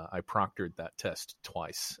 I proctored that test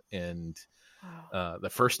twice, and the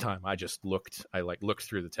first time I looked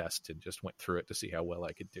through the test and just went through it to see how well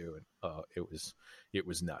I could do, and it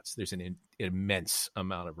was nuts. There's an immense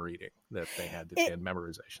amount of reading that they had to, and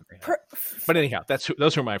memorization they had. But anyhow,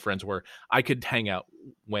 those were my friends. Where I could hang out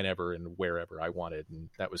whenever and wherever I wanted, and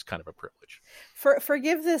that was kind of a privilege.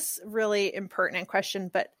 Forgive this really impertinent question,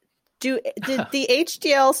 but did the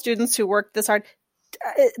HDL students who worked this hard,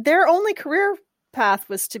 their only career path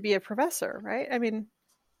was to be a professor, right? I mean,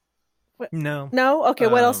 no. Okay.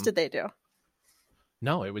 What else did they do?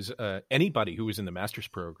 No, it was anybody who was in the master's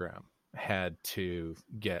program had to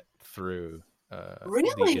get through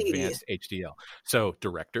the advanced HDL. So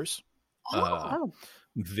directors, I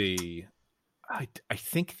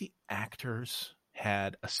think the actors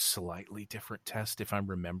had a slightly different test, if I'm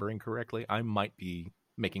remembering correctly. I might be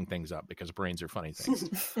making things up because brains are funny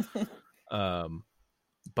things.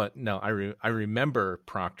 But no, I remember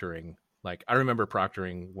proctoring. Like, I remember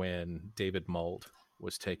proctoring when David Mould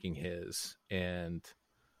was taking his, and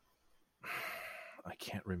I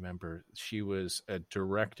can't remember. She was a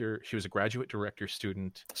director. She was a graduate director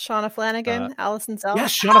student. Shauna Flanagan, Allison Zell.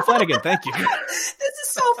 Yes, Shauna Flanagan. Thank you. This is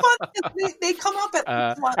so fun. They come up at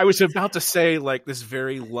I was about to say like this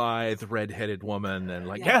very lithe red-headed woman, and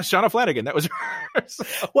like, yeah, Shauna Flanagan. That was her. So,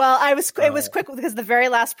 well, it was quick because the very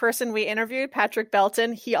last person we interviewed, Patrick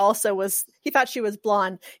Belton, he also was. He thought she was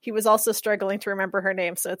blonde. He was also struggling to remember her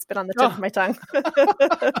name, so it's been on the tip of my tongue.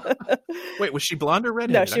 Wait, was she blonde or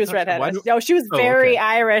redheaded? No, she was redheaded. No, she was very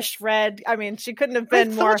Irish red. I mean, she couldn't have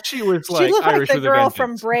been more. She was like she looked Irish like the girl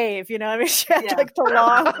from Brave. You know, what I mean, she had like the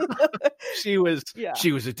long. She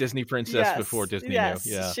was a Disney princess before Disney knew.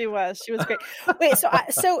 Yeah, she was great. Wait,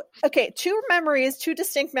 so okay, two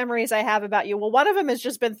distinct memories I have about you. Well, one of them has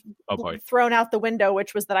just been thrown out the window,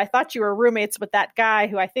 which was that I thought you were roommates with that guy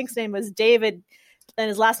who I think's name was David, and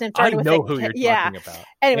his last name started with I know who you're talking about.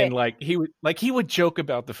 Anyway, and he would joke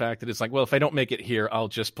about the fact that it's like, well, if I don't make it here, I'll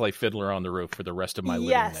just play Fiddler on the Roof for the rest of my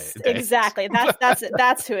living days. Exactly.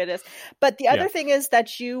 That's who it is. But the other thing is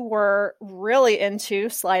that you were really into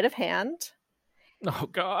sleight of hand. Oh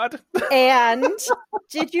God. And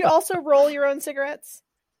did you also roll your own cigarettes?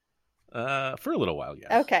 For a little while,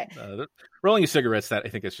 yeah. Okay. Rolling cigarettes, that I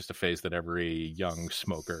think is just a phase that every young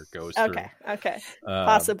smoker goes through. Okay.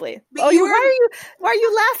 Possibly. Why are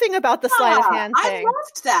you laughing about the sleight of hand thing? I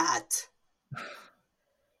loved that.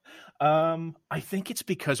 I think it's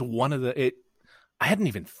because I hadn't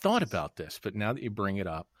even thought about this, but now that you bring it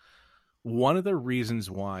up, one of the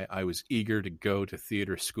reasons why I was eager to go to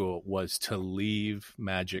theater school was to leave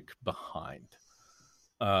magic behind.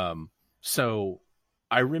 So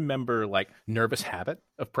I remember like nervous habit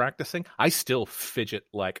of practicing. I still fidget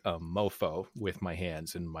like a mofo with my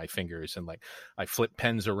hands and my fingers, and like I flip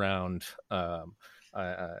pens around.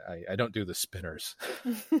 I don't do the spinners,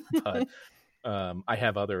 but I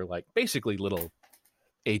have other like basically little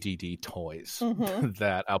ADD toys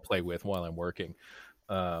that I'll play with while I'm working.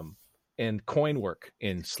 And coin work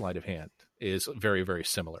in sleight of hand is very, very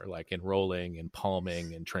similar, like in rolling and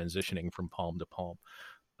palming and transitioning from palm to palm.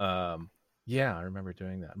 Yeah, I remember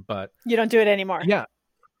doing that, but you don't do it anymore. Yeah,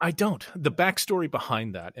 I don't. The backstory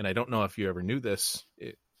behind that, and I don't know if you ever knew this.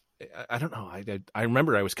 I don't know. I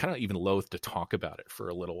remember I was kind of even loath to talk about it for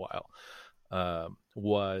a little while.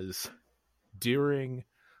 Was during,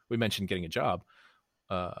 we mentioned getting a job.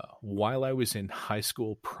 While I was in high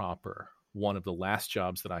school proper, one of the last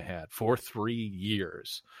jobs that I had for 3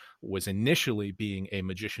 years was initially being a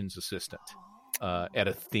magician's assistant at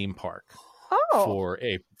a theme park. For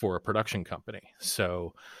a production company.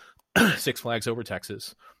 So Six Flags Over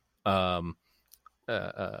Texas. I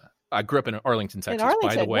grew up in Arlington, Texas.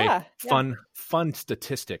 By the way, fun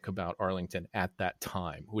statistic about Arlington at that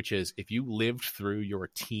time, which is if you lived through your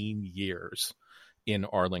teen years in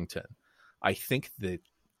Arlington, I think the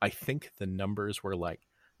numbers were like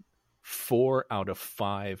 4 out of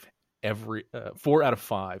 5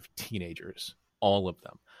 teenagers, all of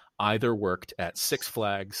them, either worked at Six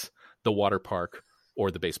Flags, the water park, or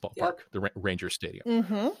the baseball park, the Ranger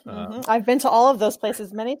Stadium. I've been to all of those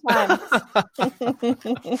places many times.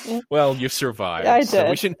 Well, you survived. I did. So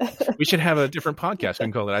we should have a different podcast. We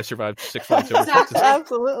can call it "I Survived Six Flags Over Texas."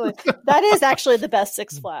 Absolutely, that is actually the best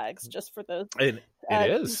Six Flags. Just for those, it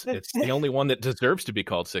is. It's the only one that deserves to be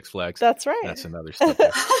called Six Flags. That's right. That's another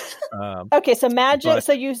subject. Okay, so magic.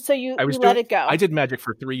 So you let it go. I did magic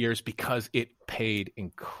for 3 years because it paid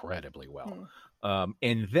incredibly well.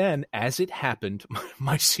 And then as it happened,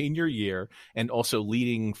 my senior year, and also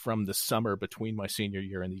leading from the summer between my senior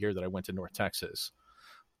year and the year that I went to North Texas,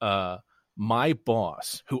 my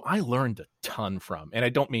boss, who I learned a ton from, and I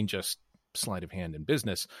don't mean just sleight of hand in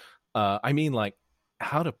business, I mean like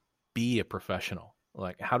how to be a professional,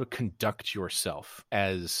 like how to conduct yourself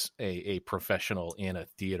as a professional in a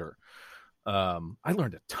theater. I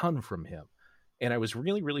learned a ton from him, and I was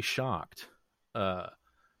really, really shocked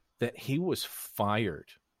that he was fired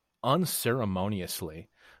unceremoniously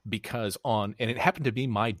because and it happened to be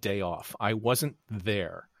my day off. I wasn't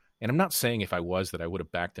there. And I'm not saying if I was that I would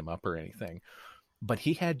have backed him up or anything, but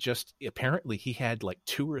apparently he had like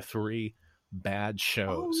 2 or 3 bad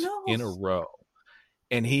shows in a row.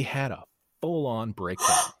 And he had a full on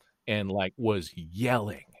breakdown and like was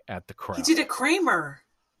yelling at the crowd. He did a Kramer.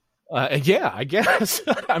 Yeah, I guess.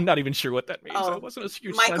 I'm not even sure what that means. I wasn't a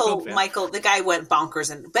huge Michael, the guy went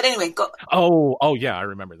bonkers. But anyway, go. Oh, yeah, I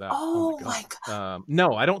remember that. Oh my God.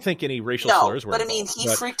 No, I don't think any racial slurs were. But I mean, he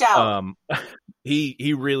freaked out.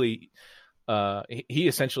 He really, he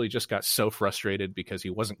essentially just got so frustrated because he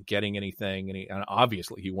wasn't getting anything, and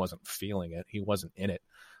obviously he wasn't feeling it. He wasn't in it,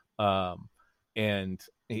 and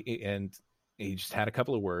he just had a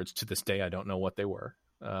couple of words. To this day, I don't know what they were.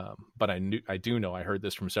 But I do know, I heard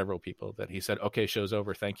this from several people, that he said, "Okay, show's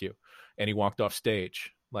over. Thank you." And he walked off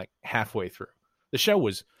stage like halfway through. The show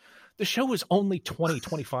was only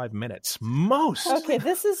 20-25 minutes most. Okay,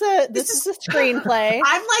 this is a screenplay.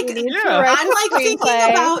 I'm like thinking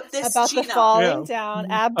about this, about Gina. the falling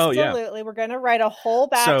down. Absolutely. Oh, yeah. We're going to write a whole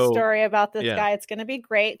backstory about this guy. It's going to be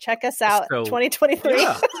great. Check us out. 2023.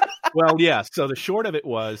 Yeah. Well, yeah. So the short of it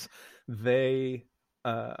was they,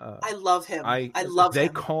 I love him. I love him. They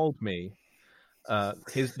called me.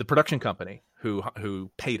 The production company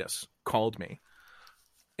who paid us called me,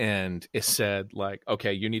 and it said like,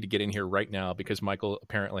 "Okay, you need to get in here right now because Michael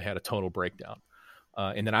apparently had a total breakdown."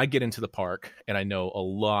 And then I get into the park, and I know a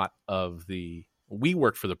lot of we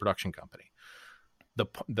worked for the production company.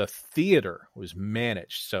 The theater was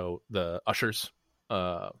managed, so the ushers.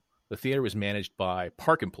 The theater was managed by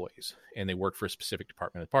park employees, and they worked for a specific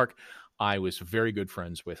department of the park. I was very good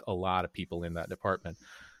friends with a lot of people in that department.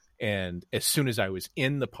 And as soon as I was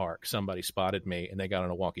in the park, somebody spotted me, and they got on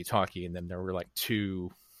a walkie-talkie, and then there were like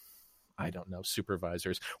 2, I don't know,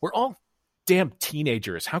 supervisors. We're all damn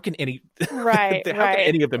teenagers. How can any can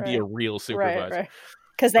any of them be a real supervisor? Right.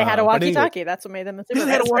 Because they had a walkie-talkie. That's what made them a supervisor.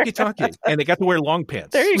 They had a walkie-talkie, and they got to wear long pants.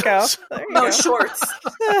 There you go. No shorts.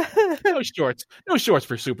 No shorts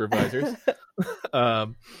for supervisors.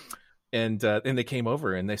 And they came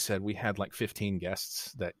over, and they said we had like 15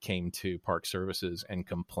 guests that came to Park Services and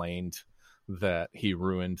complained that he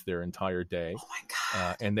ruined their entire day. Oh my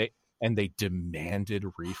God. And they demanded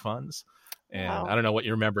refunds. And wow. I don't know what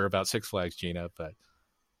you remember about Six Flags, Gina, but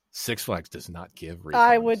Six Flags does not give refunds.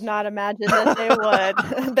 I would not imagine that they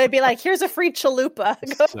would. They'd be like, "Here's a free chalupa.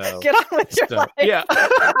 Go get on with your life." Yeah.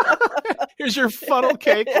 Here's your funnel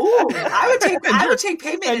cake. Ooh, I would take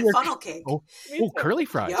payment in funnel cake. Oh, curly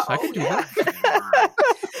fries. I could do that.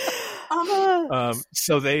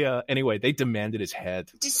 So they anyway, they demanded his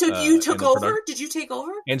head. So you took over? Did you take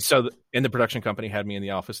over? And so the production company had me in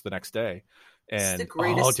the office the next day. And did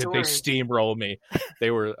they steamroll me? They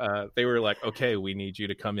were like, okay, we need you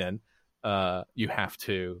to come in. You have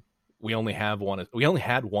to. We only had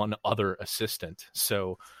one other assistant,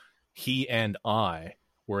 so he and I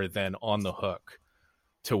were then on the hook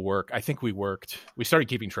to work. I think we started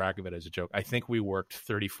keeping track of it as a joke. I think we worked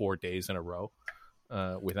 34 days in a row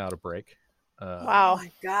without a break. Wow. Oh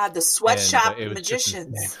my God, the sweatshop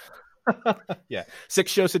magicians. Yeah, 6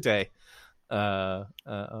 shows a day.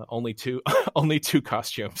 Only two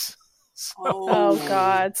costumes. So, oh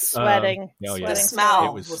God, sweating. Sweating. The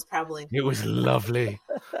smell was probably. It was lovely.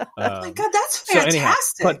 Oh my God, that's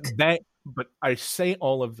fantastic. But I say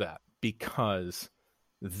all of that because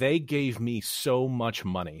they gave me so much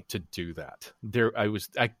money to do that.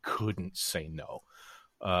 I couldn't say no.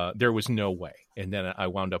 There was no way. And then I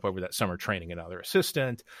wound up over that summer training another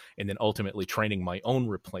assistant, and then ultimately training my own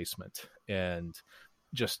replacement, and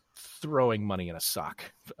just throwing money in a sock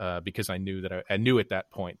because I knew at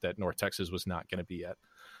that point that North Texas was not going to be it.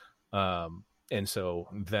 And so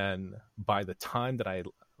then by the time that I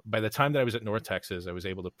was at North Texas, I was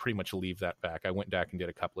able to pretty much leave that back. I went back and did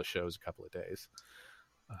a couple of shows, a couple of days.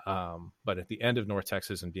 But at the end of North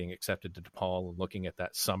Texas and being accepted to DePaul and looking at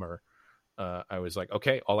that summer, I was like,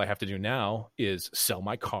 okay, all I have to do now is sell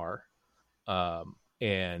my car,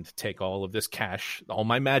 and take all of this cash, all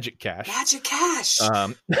my magic cash,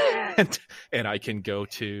 and I can go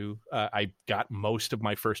to. I got most of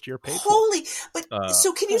my first year paid.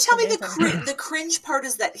 So can you tell me the cringe part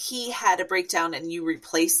is that he had a breakdown and you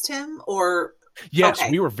replaced him, or? Yes,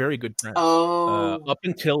 we were very good friends. Oh, up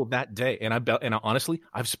until that day, and honestly,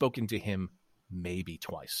 I've spoken to him maybe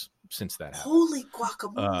twice since that happened. Holy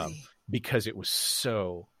guacamole! Because it was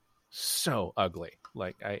so ugly.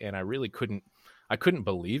 Like I really couldn't. I couldn't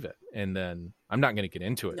believe it. And then I'm not going to get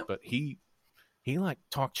into it, but he like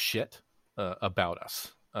talked shit about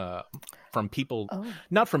us from people,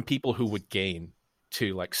 not from people who would gain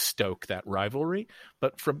to like stoke that rivalry,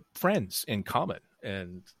 but from friends in common.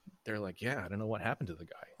 And they're like, yeah, I don't know what happened to the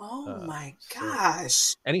guy. Oh my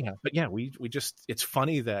gosh. Anyhow, but yeah, we just, it's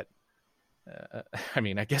funny that, I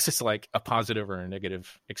mean, I guess it's like a positive or a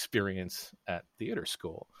negative experience at theater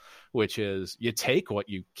school, which is you take what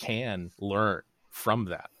you can learn from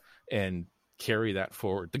that and carry that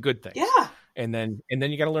forward, the good things. Yeah. And then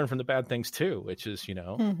you got to learn from the bad things too, which is,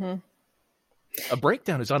 a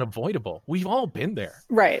breakdown is unavoidable. We've all been there.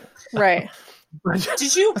 Right.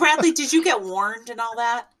 Did you get warned and all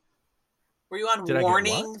that? Were you on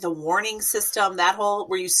the warning system,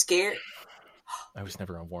 were you scared? I was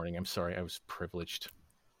never on warning. I'm sorry. I was privileged.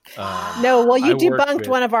 No, well, you debunked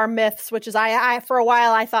one of our myths, which is I for a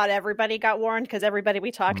while I thought everybody got warned because everybody we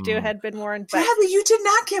talked to had been warned. But Bradley, you did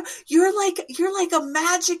not get. You're like a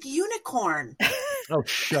magic unicorn. Oh,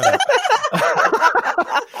 shut up.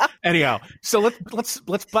 Anyhow, so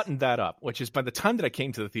let's button that up. Which is, by the time that I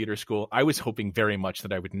came to the theater school, I was hoping very much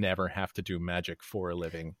that I would never have to do magic for a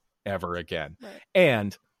living ever again,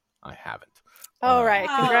 and I haven't. Oh, right.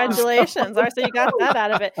 Congratulations. So you got that out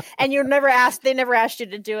of it. And they never asked you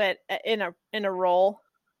to do it in a role.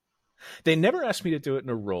 They never asked me to do it in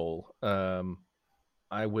a role.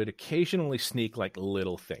 I would occasionally sneak like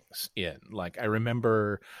little things in. Like I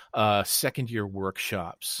remember second year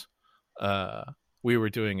workshops. We were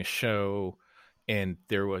doing a show and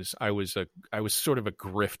I was sort of a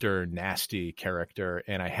grifter, nasty character,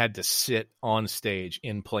 and I had to sit on stage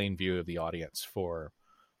in plain view of the audience for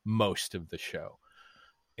most of the show.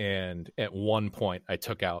 And at one point I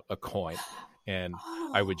took out a coin and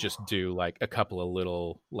I would just do like a couple of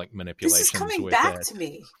little like manipulations. This is coming back to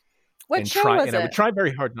me. What show was it? I would try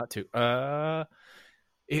very hard not to.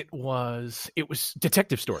 It was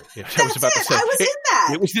Detective Story. I was in that.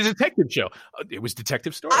 It was the detective show. It was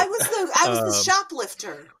Detective Story. I was the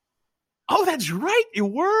shoplifter. Oh, that's right. You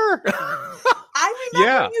were. I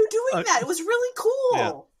remember you doing that. It was really cool.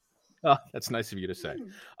 Yeah. Oh, that's nice of you to say.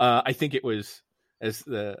 I think it was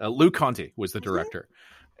Lou Conte was the director,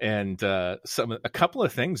 and a couple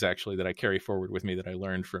of things actually that I carry forward with me that I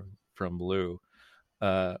learned from Lou,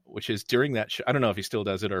 which is during that show. I don't know if he still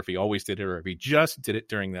does it or if he always did it or if he just did it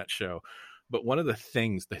during that show. But one of the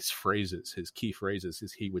things, his key phrases,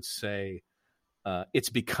 is he would say, "It's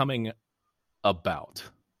becoming about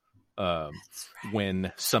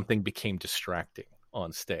when something became distracting."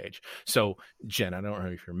 on stage. So Jen, I don't know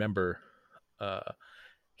if you remember,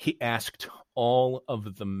 he asked all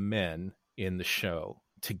of the men in the show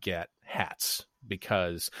to get hats,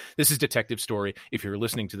 because this is Detective Story. If you're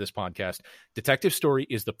listening to this podcast, Detective Story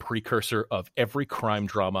is the precursor of every crime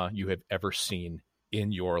drama you have ever seen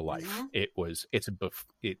in your life. Mm-hmm.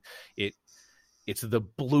 It's the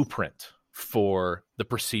blueprint for the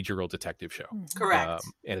procedural detective show. Correct.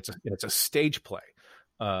 And it's a stage play.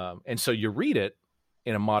 And so you read it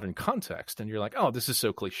in a modern context and you're like, oh, this is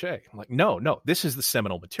so cliche. I'm like, no, this is the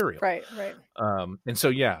seminal material. Right. And so,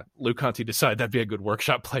 yeah, Lou Conte decided that'd be a good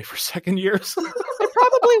workshop play for second years. It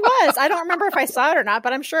probably was. I don't remember if I saw it or not,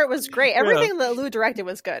 but I'm sure it was great. Everything that Lou directed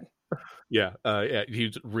was good. Yeah,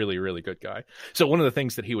 he's a really, really good guy. So one of the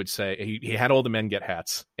things that he would say, he had all the men get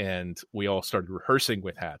hats, and we all started rehearsing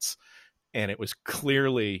with hats. And it was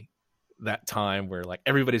clearly that time where like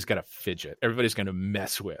everybody's got to fidget, everybody's going to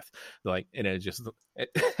mess with, like, and it just,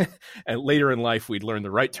 and later in life we'd learn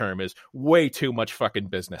the right term is way too much fucking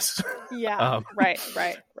business. Yeah. Right.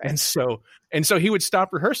 And so he would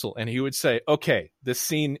stop rehearsal and he would say, okay, this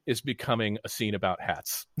scene is becoming a scene about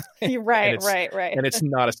hats. Right. And it's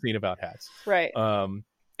not a scene about hats. Right.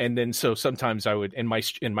 And then so sometimes I would, and my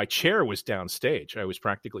chair was downstage. I was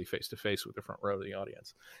practically face to face with the front row of the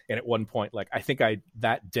audience. And at one point, like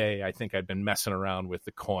that day I'd been messing around with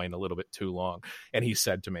the coin a little bit too long. And he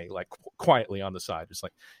said to me, like quietly on the side, it's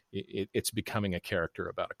like, it's becoming a character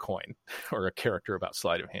about a coin or a character about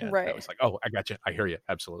sleight of hand. Right. I was like, oh, I got you. I hear you.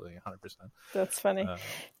 Absolutely. 100%. That's funny.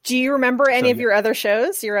 Do you remember any of your other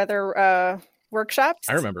shows, your other workshops?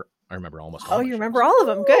 I remember almost all. Oh, you remember all of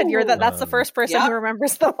them. Good. That's the first person who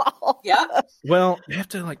remembers them all. Yeah. Well, you have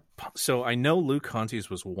to so I know Lou Conte's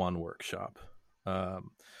was one workshop.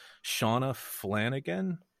 Shauna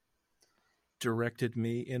Flanagan directed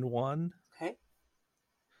me in one. Okay.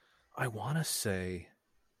 I want to say,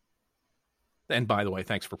 and by the way,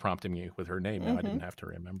 thanks for prompting me with her name. Now I didn't have to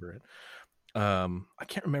remember it. I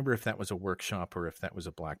can't remember if that was a workshop or if that was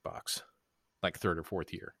a black box, like third or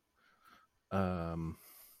fourth year.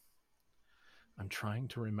 I'm trying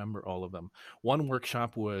to remember all of them. One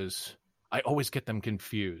workshop was, I always get them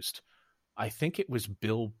confused. I think it was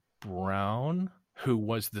Bill Brown, who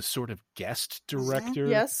was the sort of guest director.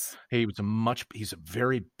 Yes. He's a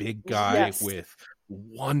very big guy with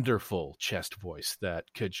wonderful chest voice that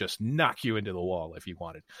could just knock you into the wall if you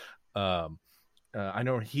wanted. I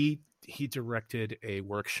know he directed a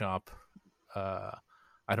workshop. I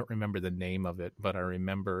don't remember the name of it, but I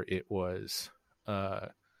remember it was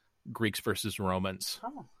Greeks versus Romans.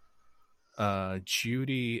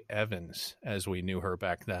 Judy Evans, as we knew her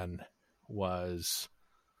back then, was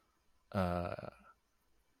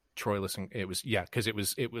Troilus, and it was because it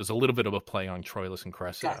was a little bit of a play on Troilus and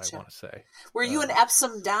Cressida. Gotcha. I want to say. Were you in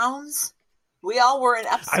Epsom Downs? We all were in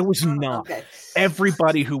Epsom. I was not. Okay.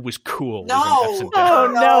 Everybody who was cool. No. Was in Epsom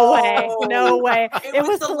Downs. No way. It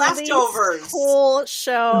was the leftovers. Cool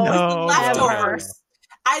show. No, it was the leftovers.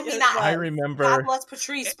 I remember. God bless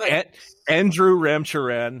Patrice, but Andrew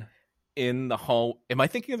Ramcharan in the hall. Am I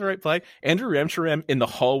thinking of the right play? Andrew Ramcharan in the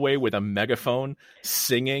hallway with a megaphone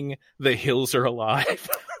singing "The Hills Are Alive."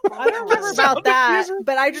 I don't remember about that,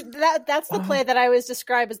 but that's the play that I was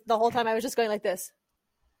described as the whole time. I was just going like this,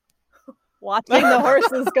 watching the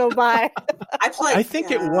horses go by. I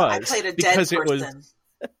think it was. I played a dead person. It was.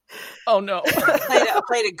 Oh no! I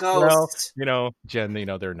played a ghost. Well, Jen,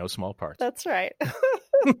 there are no small parts. That's right.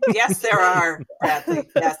 Yes, there are, Bradley.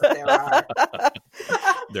 Yes,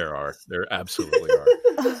 there are. There absolutely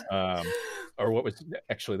are. Or what was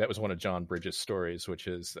actually, that was one of John Bridges' stories, which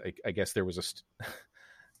is, I guess there was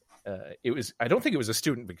I don't think it was a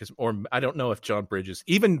student or I don't know if John Bridges,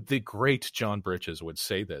 even the great John Bridges would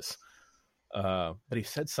say this, but he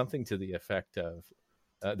said something to the effect of,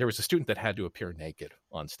 there was a student that had to appear naked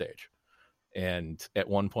on stage. And at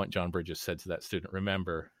one point, John Bridges said to that student,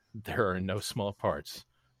 remember, there are no small parts,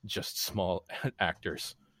 just small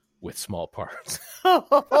actors with small parts. Amazing.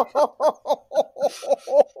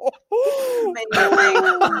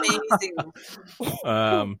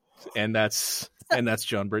 And that's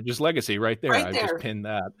John Bridges' legacy right there. Right I there. just pinned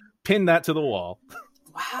that to the wall.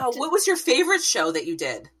 Wow. What was your favorite show that you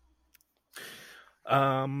did?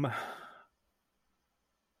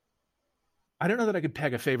 I don't know that I could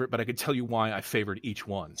peg a favorite, but I could tell you why I favored each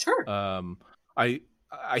one. Sure.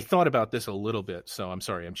 I thought about this a little bit, so I'm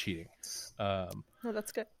sorry, I'm cheating. No,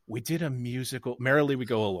 that's good. We did a musical, Merrily We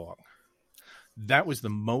Go Along. That was the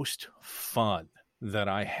most fun that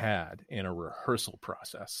I had in a rehearsal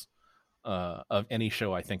process of any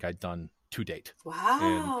show I think I'd done to date.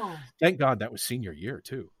 Wow. And thank God that was senior year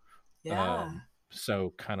too. Yeah.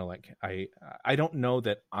 So kind of like I don't know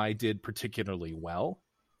that I did particularly well,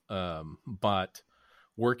 but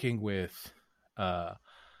working with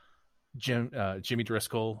Jimmy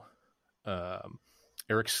Driscoll,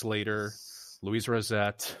 Eric Slater, Louise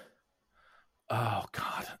Rosette. Oh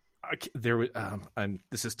God, there was.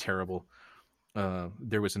 This is terrible.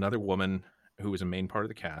 There was another woman who was a main part of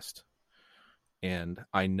the cast, and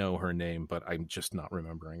I know her name, but I'm just not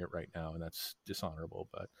remembering it right now, and that's dishonorable.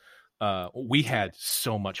 But we had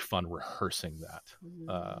so much fun rehearsing that.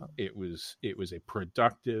 It was a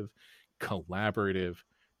productive, collaborative,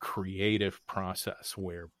 creative process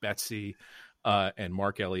where Betsy and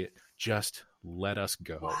Mark Elliott just let us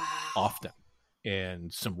go often,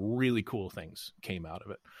 and some really cool things came out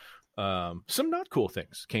of it. Some not cool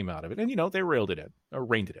things came out of it, and they reined it in.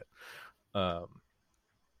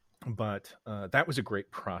 But that was a great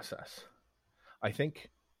process. I think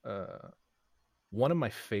one of my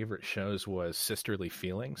favorite shows was Sisterly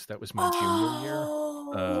Feelings. That was my junior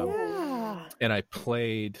year, and I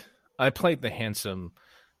played the handsome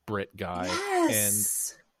Brit guy, and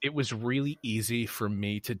it was really easy for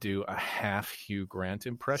me to do a half Hugh Grant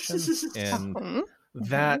impression, and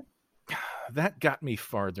that got me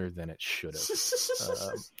farther than it should have.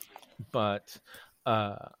 But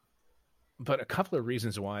a couple of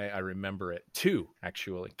reasons why I remember it. Two,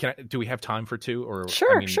 actually. Do we have time for two? Or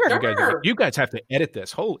sure. You guys have to edit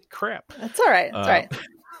this. Holy crap! That's all right. That's right.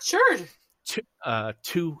 Sure.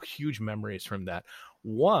 Two huge memories from that.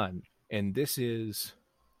 One, and this is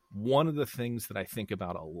one of the things that I think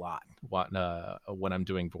about a lot when I'm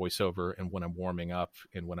doing voiceover and when I'm warming up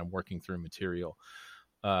and when I'm working through material.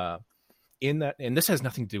 In that, and this has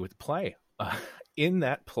nothing to do with the play. In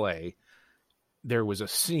that play, there was a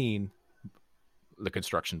scene. The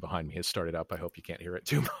construction behind me has started up. I hope you can't hear it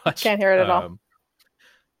too much. Can't hear it at all.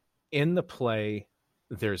 In the play,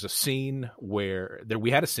 there's a scene where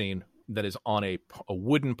we had a scene that is on a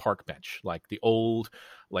wooden park bench, like the old,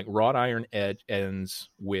 like wrought iron ends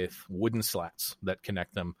with wooden slats that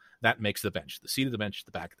connect them. That makes the bench, the seat of the bench,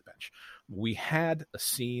 the back of the bench. We had a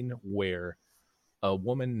scene where a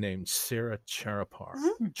woman named Sarah Charapar,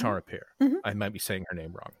 I might be saying her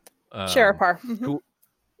name wrong. Charapar. Who,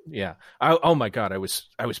 yeah. Oh my God. I was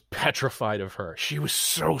petrified of her. She was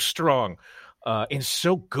so strong, and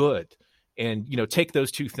so good. And, take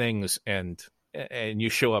those two things and you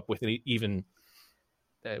show up with even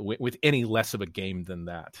with any less of a game than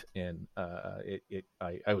that. And,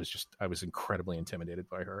 I was incredibly intimidated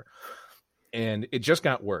by her, and it just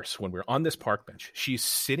got worse when we're on this park bench. She's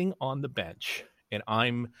sitting on the bench and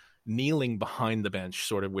I'm kneeling behind the bench,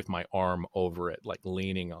 sort of with my arm over it, like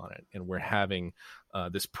leaning on it. And we're having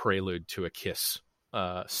this prelude to a kiss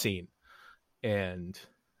scene. And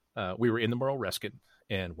we were in the Merle Reskin,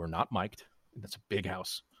 and we're not mic'd. That's a big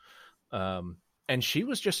house. And she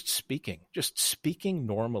was just speaking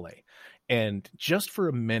normally. And just for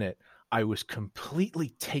a minute, I was completely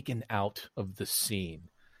taken out of the scene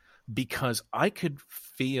because I could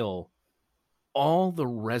feel all the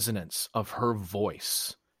resonance of her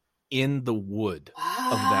voice in the wood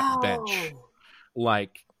of that bench.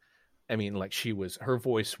 Like her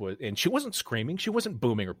voice was, and she wasn't screaming, she wasn't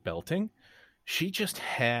booming or belting. She just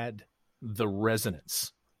had the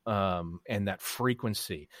resonance, and that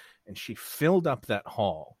frequency, and she filled up that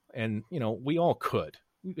hall. And, we all could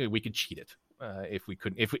cheat it. If we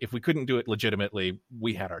couldn't do it legitimately,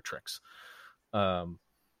 we had our tricks.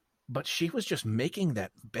 But she was just making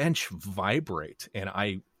that bench vibrate.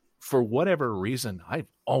 And for whatever reason, I've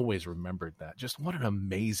always remembered that. Just what an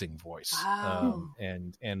amazing voice. Wow.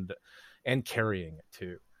 And carrying it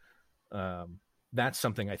too. That's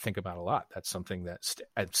something I think about a lot. That's something that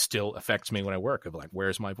still affects me when I work, of like,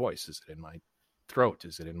 where's my voice? Is it in my throat?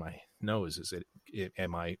 Is it in my nose?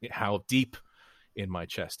 How deep in my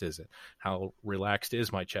chest is it? How relaxed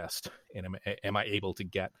is my chest? And am I able to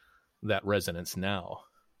get that resonance now?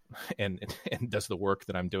 And does the work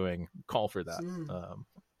that I'm doing call for that?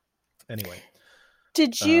 Anyway.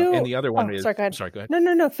 Did you? And the other one is... Sorry, go ahead. Sorry, go ahead.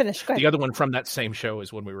 No, finish. Go ahead. The other one from that same show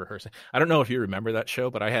is when we were rehearsing. I don't know if you remember that show,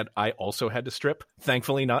 but I also had to strip.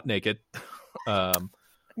 Thankfully, not naked. No,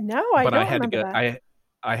 I but don't I had remember to go. that.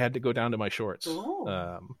 I had to go down to my shorts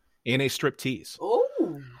in a strip tease.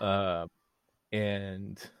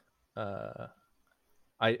 And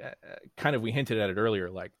I kind of, we hinted at it earlier.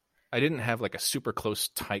 Like, I didn't have like a super close,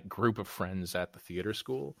 tight group of friends at the theater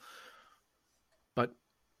school, but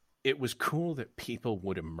it was cool that people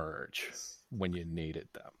would emerge when you needed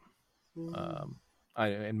them.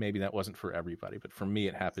 And maybe that wasn't for everybody, but for me,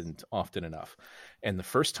 it happened often enough. And the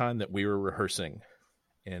first time that we were rehearsing,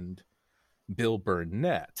 and Bill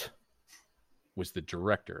Burnett was the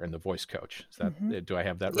director and the voice coach. Is that do I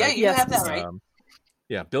have that Yeah, right? you have that right.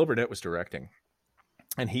 Yeah, Bill Burnett was directing,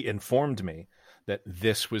 and he informed me that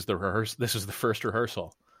this was the first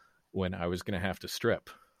rehearsal when I was going to have to strip.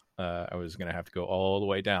 I was going to have to go all the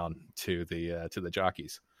way down to the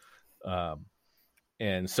jockeys.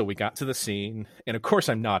 And so we got to the scene, and of course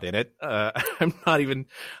I'm not in it.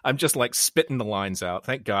 I'm just like spitting the lines out.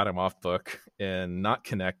 Thank God I'm off book and not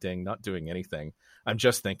connecting, not doing anything. I'm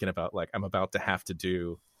just thinking about like, I'm about to have to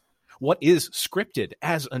do what is scripted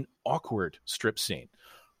as an awkward strip scene,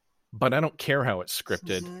 but I don't care how it's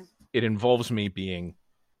scripted. Mm-hmm. It involves me being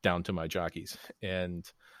down to my jockeys. And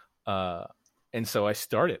so I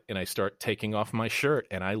start taking off my shirt,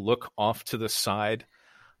 and I look off to the side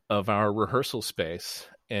of our rehearsal space,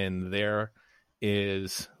 and there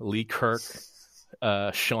is Lee Kirk,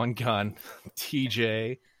 Sean Gunn,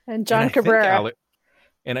 TJ, and John Cabrera.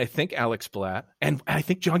 And I think Alex Blatt, and I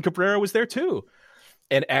think John Cabrera was there too.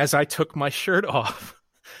 And as I took my shirt off,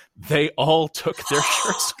 they all took their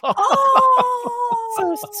shirts off.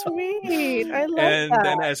 Oh, so sweet. I love that. And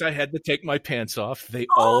then as I had to take my pants off, they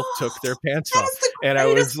all took their pants off. And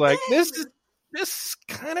I was like, this is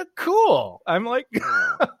kind of cool. I'm like,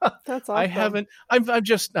 that's awesome. I'm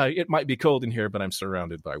just, it might be cold in here, but I'm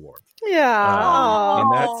surrounded by warmth. Yeah.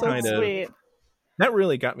 And that so kind sweet. That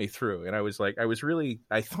really got me through. And I was like,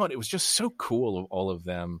 I thought it was just so cool of all of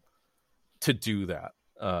them to do that.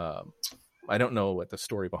 I don't know what the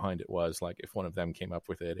story behind it was, like if one of them came up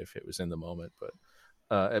with it, if it was in the moment,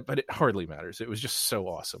 but it hardly matters. It was just so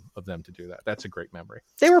awesome of them to do that. That's a great memory.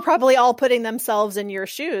 They were probably all putting themselves in your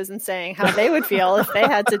shoes and saying how they would feel if they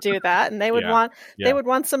had to do that, and they would they would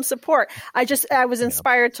want some support. I was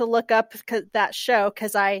inspired to look up that show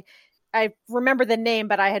because I remember the name,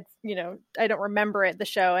 but I don't remember it, the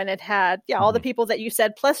show. And it had, all the people that you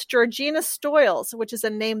said, plus Georgina Stoyles, which is a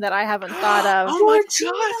name that I haven't thought of. Oh my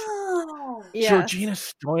God. Yes. Georgina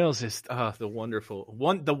Stoyles is the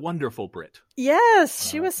wonderful Brit. Yes.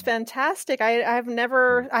 She was fantastic. I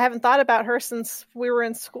haven't thought about her since we were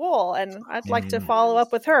in school, and I'd like to follow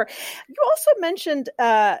up with her. You also mentioned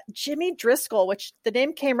Jimmy Driscoll, which the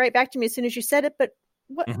name came right back to me as soon as you said it, but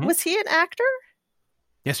was he an actor?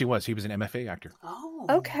 Yes, he was. He was an MFA actor. Oh,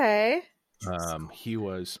 okay. He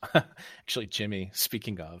was actually Jimmy.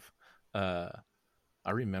 Speaking of, I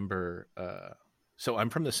remember. So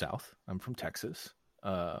I'm from the South. I'm from Texas.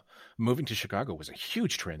 Moving to Chicago was a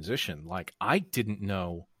huge transition. Like I didn't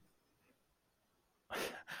know.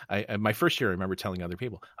 My first year, I remember telling other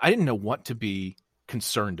people I didn't know what to be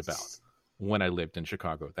concerned about when I lived in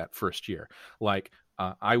Chicago that first year. Like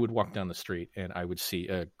I would walk down the street and I would see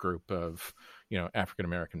a group of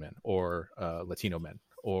African-American men or Latino men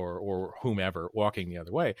or whomever walking the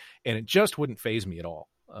other way. And it just wouldn't faze me at all.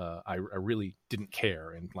 I really didn't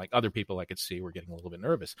care. And like other people I could see were getting a little bit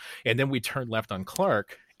nervous. And then we turned left on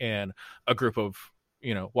Clark, and a group of,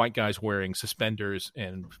 white guys wearing suspenders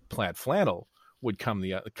and plaid flannel would come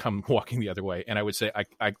walking the other way. And I would say,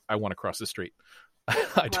 I want to cross the street.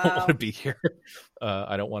 I don't want to be here.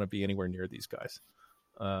 I don't want to be anywhere near these guys.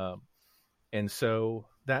 And so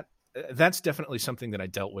that's definitely something that I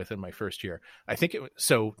dealt with in my first year. I think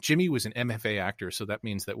so Jimmy was an MFA actor. So that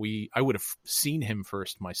means that I would have seen him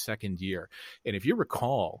first my second year. And if you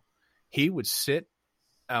recall, he would sit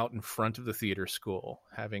out in front of the theater school,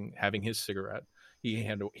 having his cigarette. He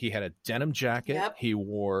had a denim jacket. Yep. He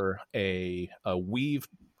wore a weave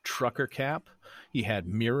trucker cap. He had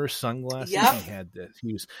mirror sunglasses. Yep. He had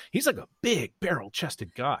this. He's like a big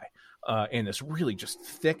barrel-chested guy. And this really just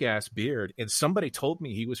thick ass beard. And somebody told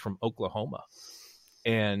me he was from Oklahoma.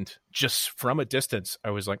 And just from a distance, I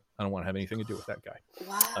was like, I don't want to have anything to do with that guy.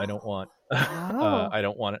 Wow. I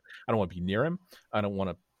don't want to be near him. I don't want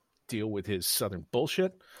to deal with his Southern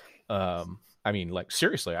bullshit. I mean, like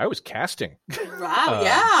seriously, I was casting. Wow.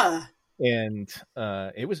 Yeah. And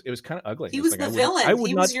it was kind of ugly. He was the villain.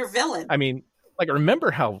 He was your villain. I mean, like, remember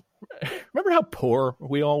how poor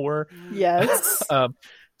we all were? Yes.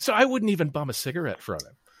 So I wouldn't even bum a cigarette from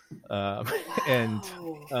him.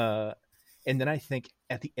 And then I think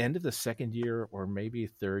at the end of the second year or maybe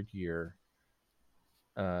third year,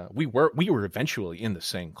 we were eventually in the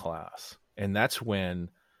same class. And that's when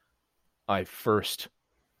I first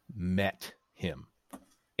met him.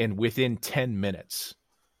 And within 10 minutes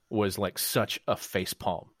was like such a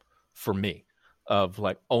facepalm for me of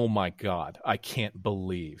like, oh my God, I can't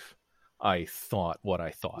believe I thought what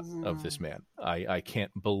I thought of this man. I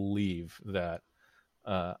can't believe that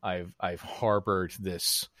I've harbored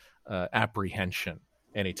this apprehension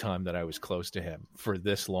anytime that I was close to him for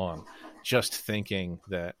this long, just thinking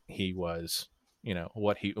that he was,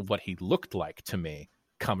 what he looked like to me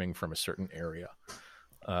coming from a certain area.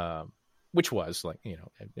 Which was like,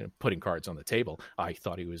 putting cards on the table. I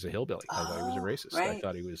thought he was a hillbilly. I thought he was a racist. Right.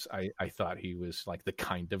 I thought he was like the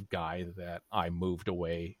kind of guy that I moved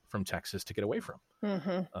away from Texas to get away from.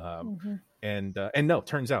 And no,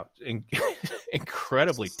 turns out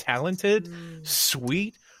incredibly talented,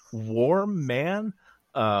 sweet, warm man.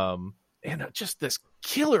 And just this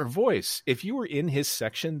killer voice. If you were in his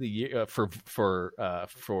section the year for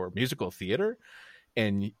musical theater,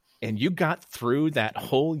 and you got through that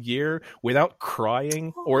whole year without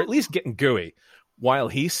crying or at least getting gooey while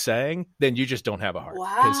he sang, then you just don't have a heart.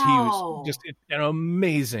 Because he was just an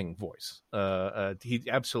amazing voice. He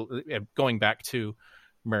absolutely, going back to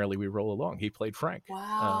Merrily We Roll Along, he played Frank.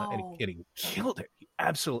 Wow. And he killed it. He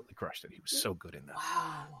absolutely crushed it. He was so good in that.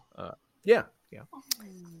 Wow. Yeah.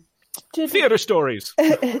 Theater stories.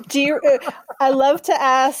 Do you? I love to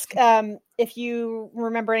ask if you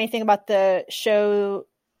remember anything about the shows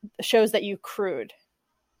that you crewed.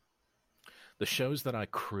 The shows that I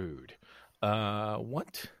crewed.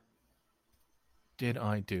 What did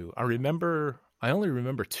I do? I only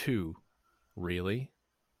remember 2, really.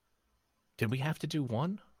 Did we have to do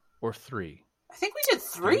 1 or 3? I think we did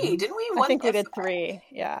 3, didn't we? I think we did 3,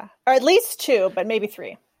 yeah. Or at least 2, but maybe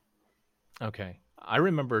 3. Okay. I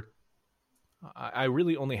remember, I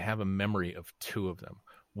really only have a memory of 2 of them.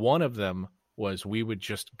 One of them was we would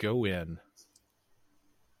just go in.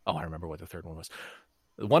 Oh, I remember what the third one was.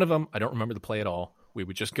 One of them, I don't remember the play at all. We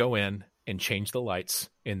would just go in and change the lights,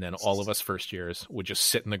 and then all of us first years would just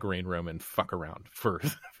sit in the green room and fuck around for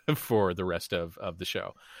the rest of the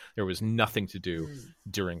show. There was nothing to do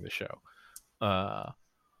during the show.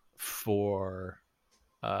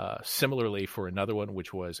 Similarly for another one,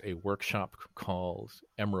 which was a workshop called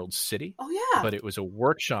Emerald City. Oh, yeah. But it was a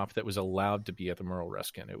workshop that was allowed to be at the Merle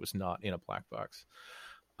Ruskin. It was not in a black box.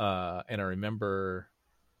 And I remember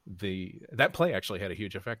that play actually had a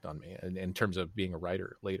huge effect on me in terms of being a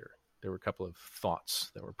writer later. There were a couple of thoughts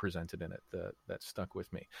that were presented in it that stuck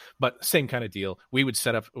with me. But same kind of deal. We would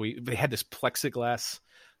set up. They had this plexiglass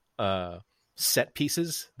set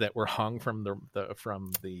pieces that were hung from the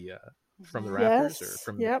rafters or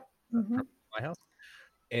from my house,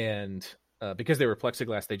 and because they were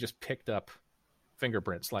plexiglass, they just picked up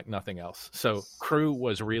fingerprints like nothing else. So crew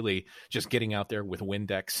was really just getting out there with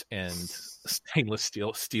Windex and stainless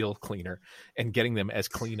steel cleaner and getting them as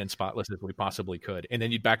clean and spotless as we possibly could. And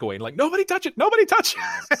then you'd back away and like, nobody touch it.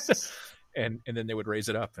 and then they would raise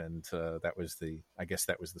it up. And that was the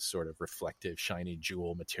sort of reflective, shiny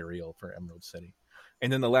jewel material for Emerald City.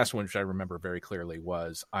 And then the last one, which I remember very clearly,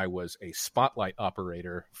 was I was a spotlight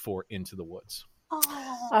operator for Into the Woods.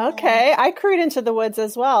 Okay, I crewed Into the Woods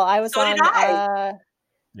as well. I was on.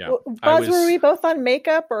 Buzz, were we both on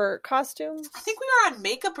makeup or costume? I think we were on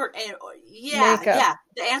makeup Yeah.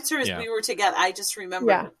 The answer is we were together. I just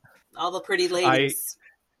remember all the pretty ladies.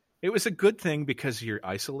 It was a good thing because you're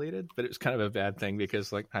isolated, but it was kind of a bad thing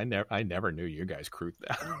because like I never knew you guys crewed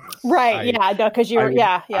that. Right? Because you were.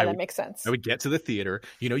 That makes sense. I would get to the theater.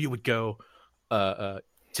 You would go to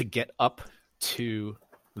get up to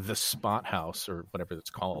the spot house or whatever it's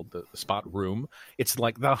called, the spot room. It's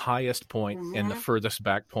like the highest point and the furthest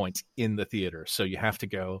back point in the theater. So you have to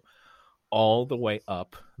go all the way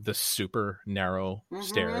up the super narrow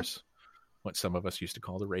stairs, what some of us used to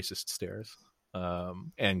call the racist stairs,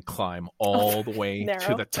 and climb all the way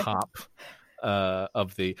to the top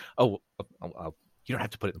of the, you don't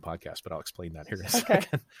have to put it in the podcast, but I'll explain that here in a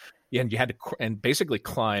second. Yeah, and you had to basically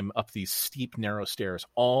climb up these steep, narrow stairs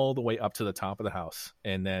all the way up to the top of the house,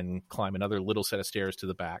 and then climb another little set of stairs to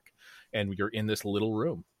the back, and you're in this little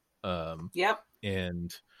room.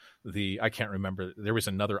 And I can't remember. There was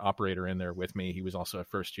another operator in there with me. He was also a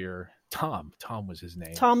first year. Tom was his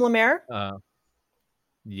name. Tom Lemaire.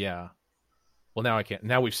 Yeah. Well, now I can't.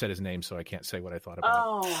 Now we've said his name, so I can't say what I thought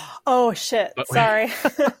about it. Oh shit! Sorry. We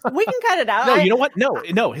can cut it out. No, you know what?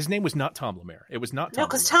 No, his name was not Tom Lemaire. It was not Tom. No,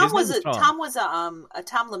 because Tom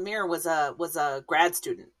Lemaire was a grad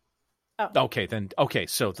student. Oh. Okay.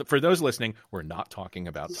 So for those listening, we're not talking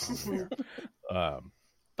about Tom Lemaire.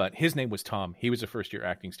 But his name was Tom. He was a first year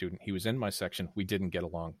acting student. He was in my section. We didn't get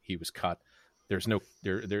along. He was cut. There's no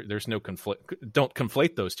conflict. Don't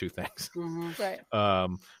conflate those two things. Right.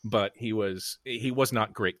 But he was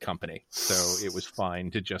not great company, so it was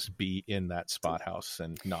fine to just be in that spot house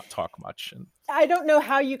and not talk much. And I don't know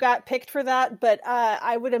how you got picked for that, but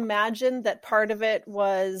I would imagine that part of it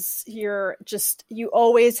was you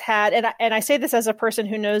always had, and I say this as a person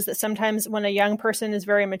who knows that sometimes when a young person is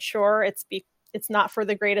very mature, it's not for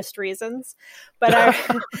the greatest reasons, but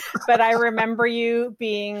I remember you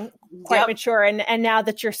being quite mature. And now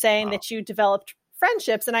that you're saying that you developed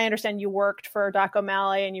friendships. And I understand you worked for Doc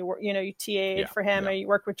O'Malley and you TA'd for him, and you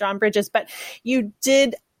worked with John Bridges, but you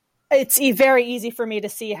did. It's very easy for me to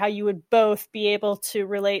see how you would both be able to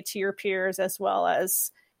relate to your peers as well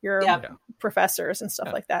as your professors and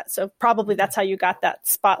stuff like that. So probably that's how you got that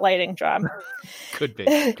spotlighting job. Could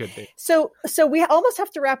be. So we almost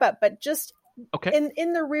have to wrap up, but just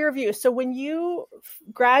in the rear view. So when you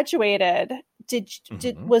graduated,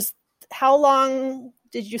 how long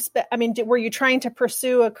did you spend? I mean, were you trying to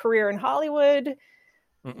pursue a career in Hollywood?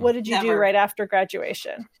 What did you do right after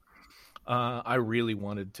graduation? I really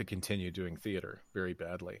wanted to continue doing theater very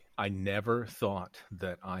badly. I never thought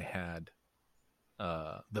that I had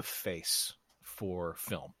the face for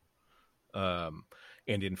film. And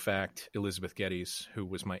in fact, Elizabeth Geddes, who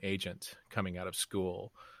was my agent coming out of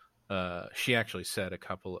school, she actually said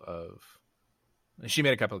she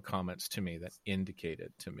made a couple of comments to me that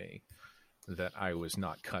indicated to me that I was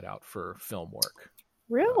not cut out for film work.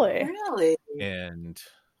 Really? And,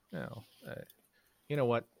 you know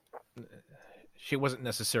what? She wasn't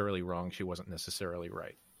necessarily wrong. She wasn't necessarily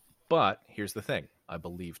right. But here's the thing. I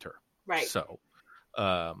believed her. Right. So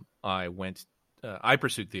I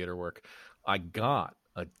pursued theater work. I got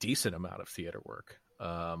a decent amount of theater work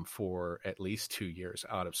for at least 2 years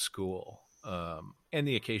out of school, and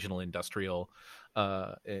the occasional industrial,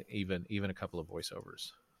 even a couple of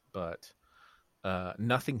voiceovers, but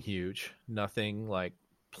nothing huge, nothing like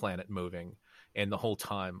planet moving. And the whole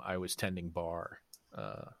time I was tending bar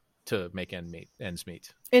to make ends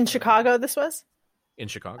meet. In Chicago, this was? In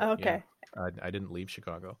Chicago. Oh, okay. Yeah. I didn't leave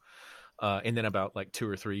Chicago. And then about like 2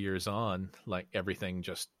 or 3 years on, like everything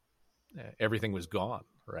was gone.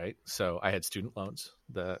 Right. So I had student loans,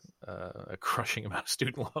 a crushing amount of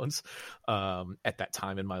student loans. At that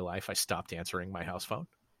time in my life, I stopped answering my house phone,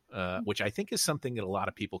 which I think is something that a lot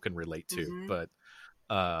of people can relate to. Mm-hmm. But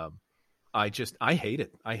I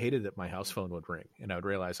hated that my house phone would ring, and I would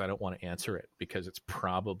realize I don't want to answer it because it's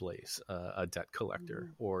probably a debt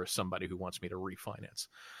collector or somebody who wants me to refinance.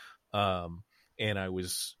 And I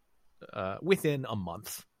was within a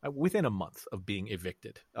month of being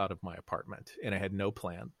evicted out of my apartment, and I had no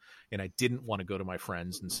plan, and I didn't want to go to my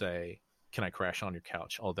friends and say, can I crash on your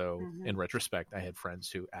couch? Although in retrospect, I had friends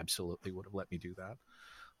who absolutely would have let me do that.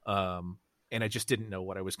 And I just didn't know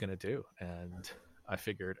what I was going to do. And I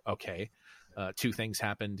figured, okay, 2 things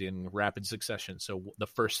happened in rapid succession. So the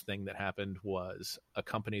first thing that happened was a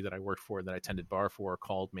company that I worked for, that I tended bar for,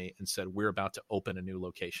 called me and said, we're about to open a new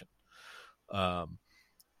location.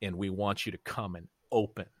 And we want you to come and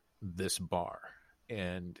open this bar.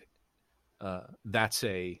 And that's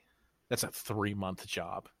a 3-month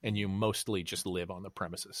job, and you mostly just live on the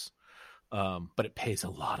premises. But it pays a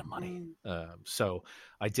lot of money. So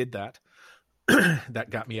I did that. That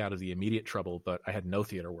got me out of the immediate trouble, but I had no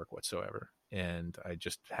theater work whatsoever. And I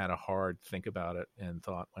just had a hard think about it and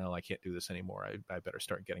thought, well, I can't do this anymore. I better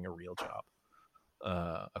start getting a real job,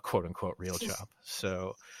 a quote unquote real job.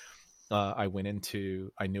 So I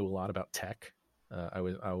knew a lot about tech. I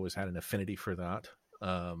always had an affinity for that.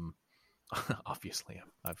 Obviously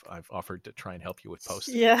I've offered to try and help you with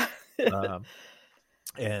posts. Yeah.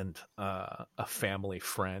 And a family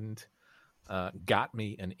friend got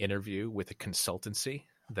me an interview with a consultancy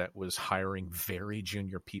that was hiring very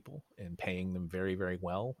junior people and paying them very, very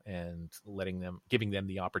well, and giving them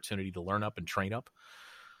the opportunity to learn up and train up.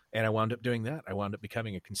 And I wound up doing that. I wound up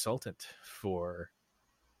becoming a consultant for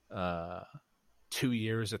 2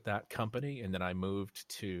 years at that company. And then I moved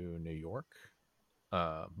to New York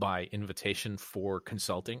by invitation for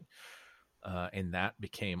consulting. And that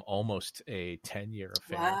became almost a 10-year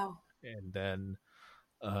affair. Wow. And then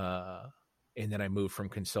I moved from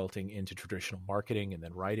consulting into traditional marketing and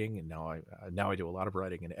then writing. And now I do a lot of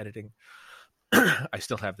writing and editing. I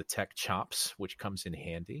still have the tech chops, which comes in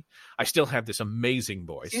handy. I still have this amazing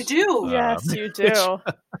voice. You do. Yes, you do.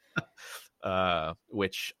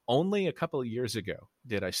 Which only a couple of years ago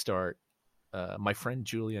did I start. My friend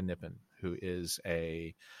Julia Nippen, who is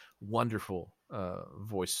a wonderful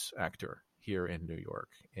voice actor here in New York,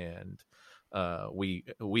 and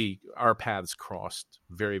our paths crossed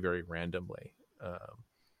very, very randomly.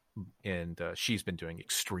 And she's been doing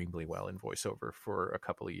extremely well in voiceover for a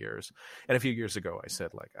couple of years. And a few years ago, I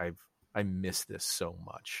said, like, I miss this so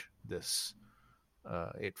much. This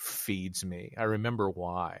it feeds me. I remember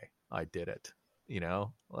why I did it.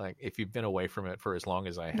 Like if you've been away from it for as long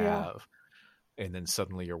as I have, and then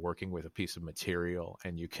suddenly you're working with a piece of material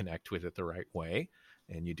and you connect with it the right way,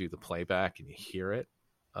 and you do the playback and you hear it.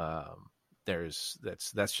 That's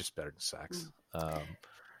just better than sex.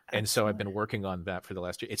 And so I've been working on that for the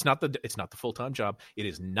last year. It's not the full-time job. It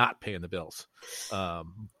is not paying the bills.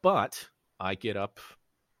 But I get up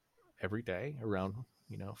every day around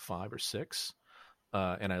 5 or 6,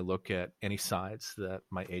 and I look at any sides that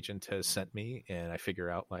my agent has sent me, and I figure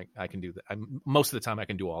out like I can do that. Most of the time I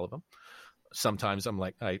can do all of them. Sometimes I'm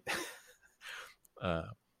like I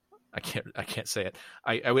can't say it.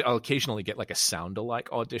 I'll occasionally get like a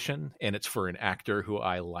sound-alike audition, and it's for an actor who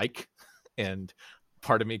I like, and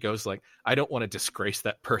part of me goes like, I don't want to disgrace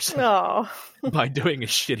that person by doing a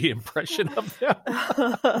shitty impression of them.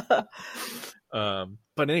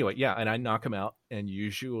 But anyway, yeah, and I knock them out and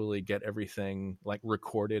usually get everything like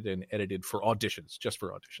recorded and edited for auditions, just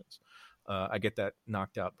for auditions. I get that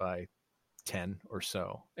knocked out by 10 or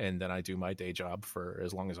so, and then I do my day job for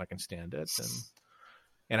as long as I can stand it.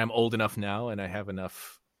 And I'm old enough now, and I have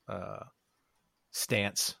enough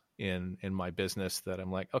stance in my business that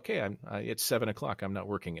I'm like, okay, it's 7:00. I'm not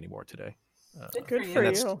working anymore today. Good for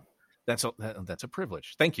you. That's a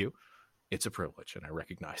privilege. Thank you. It's a privilege, and I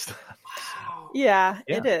recognize that. Yeah,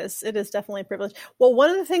 it is. It is definitely a privilege. Well, one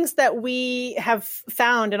of the things that we have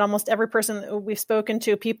found in almost every person we've spoken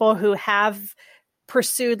to, people who have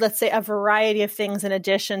pursued, let's say, a variety of things in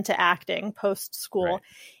addition to acting post-school, right.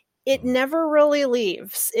 It never really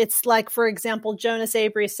leaves. It's like, for example, Jonas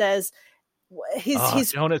Avery says,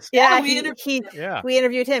 he's Jonas. Yeah, we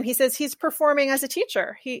interviewed him. He says he's performing as a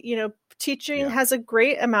teacher. Teaching has a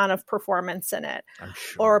great amount of performance in it. I'm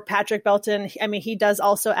sure. Or Patrick Belton, he does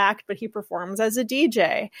also act, but he performs as a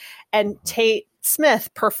DJ. And Tate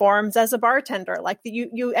Smith performs as a bartender. Like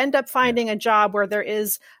you end up finding a job where there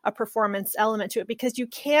is a performance element to it, because you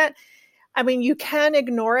can't. You can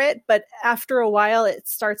ignore it, but after a while, it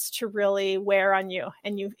starts to really wear on you,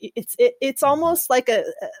 and it's almost like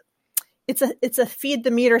it's a feed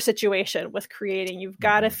the meter situation with creating. You've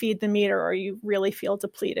got to feed the meter, or you really feel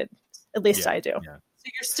depleted. At least I do. Yeah.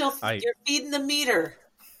 So you're feeding the meter.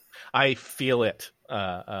 I feel it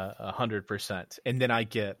 100%, and then I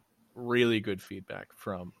get really good feedback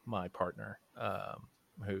from my partner,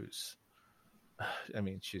 who's,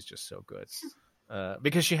 she's just so good.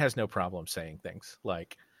 Because she has no problem saying things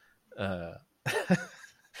like, I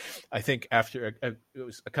think after it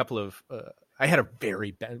was a couple of, I had a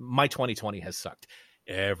very bad, my 2020 has sucked.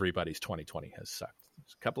 Everybody's 2020 has sucked.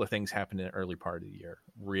 There's a couple of things happened in the early part of the year,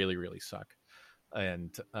 really, really suck.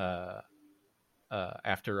 And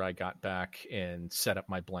after I got back and set up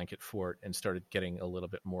my blanket fort and started getting a little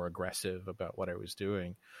bit more aggressive about what I was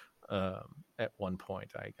doing, at one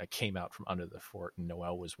point I came out from under the fort, and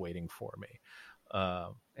Noelle was waiting for me.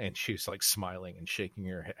 And she was like smiling and shaking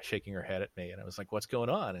her head at me. And I was like, what's going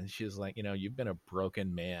on? And she was like, you've been a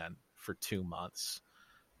broken man for 2 months,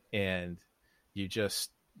 and you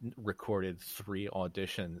just recorded 3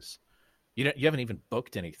 auditions. You haven't even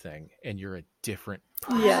booked anything, and you're a different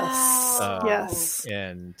person. Yes.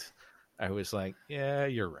 And I was like, yeah,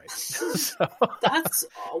 you're right. That's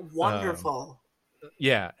wonderful.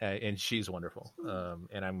 Yeah. And she's wonderful.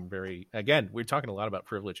 And I'm again, we're talking a lot about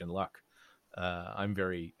privilege and luck. I'm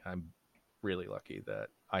really lucky that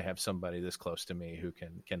I have somebody this close to me who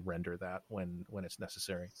can render that when it's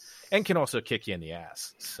necessary, and can also kick you in the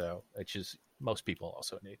ass. So which is most people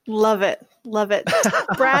also need. Love it.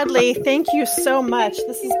 Bradley, thank you so much.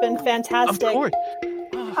 This has been fantastic. Of course.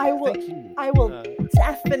 I will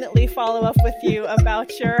definitely follow up with you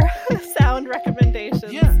about your sound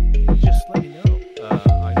recommendations. Yeah, just let me know.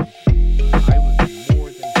 I would be more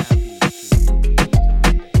than happy to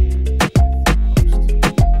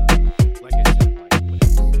like I said, like when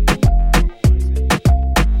it's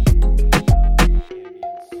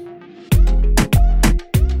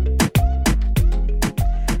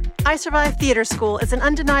I Survive Theater School is an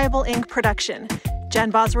Undeniable Inc. production. Jen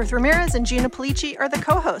Bosworth Ramirez and Gina Polici are the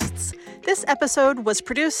co-hosts. This episode was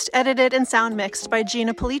produced, edited, and sound mixed by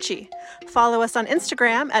Gina Polici. Follow us on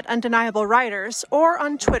Instagram at Undeniable Writers, or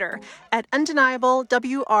on Twitter at Undeniable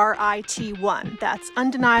WRIT1. That's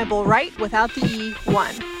Undeniable Right without the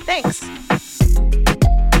E1. Thanks.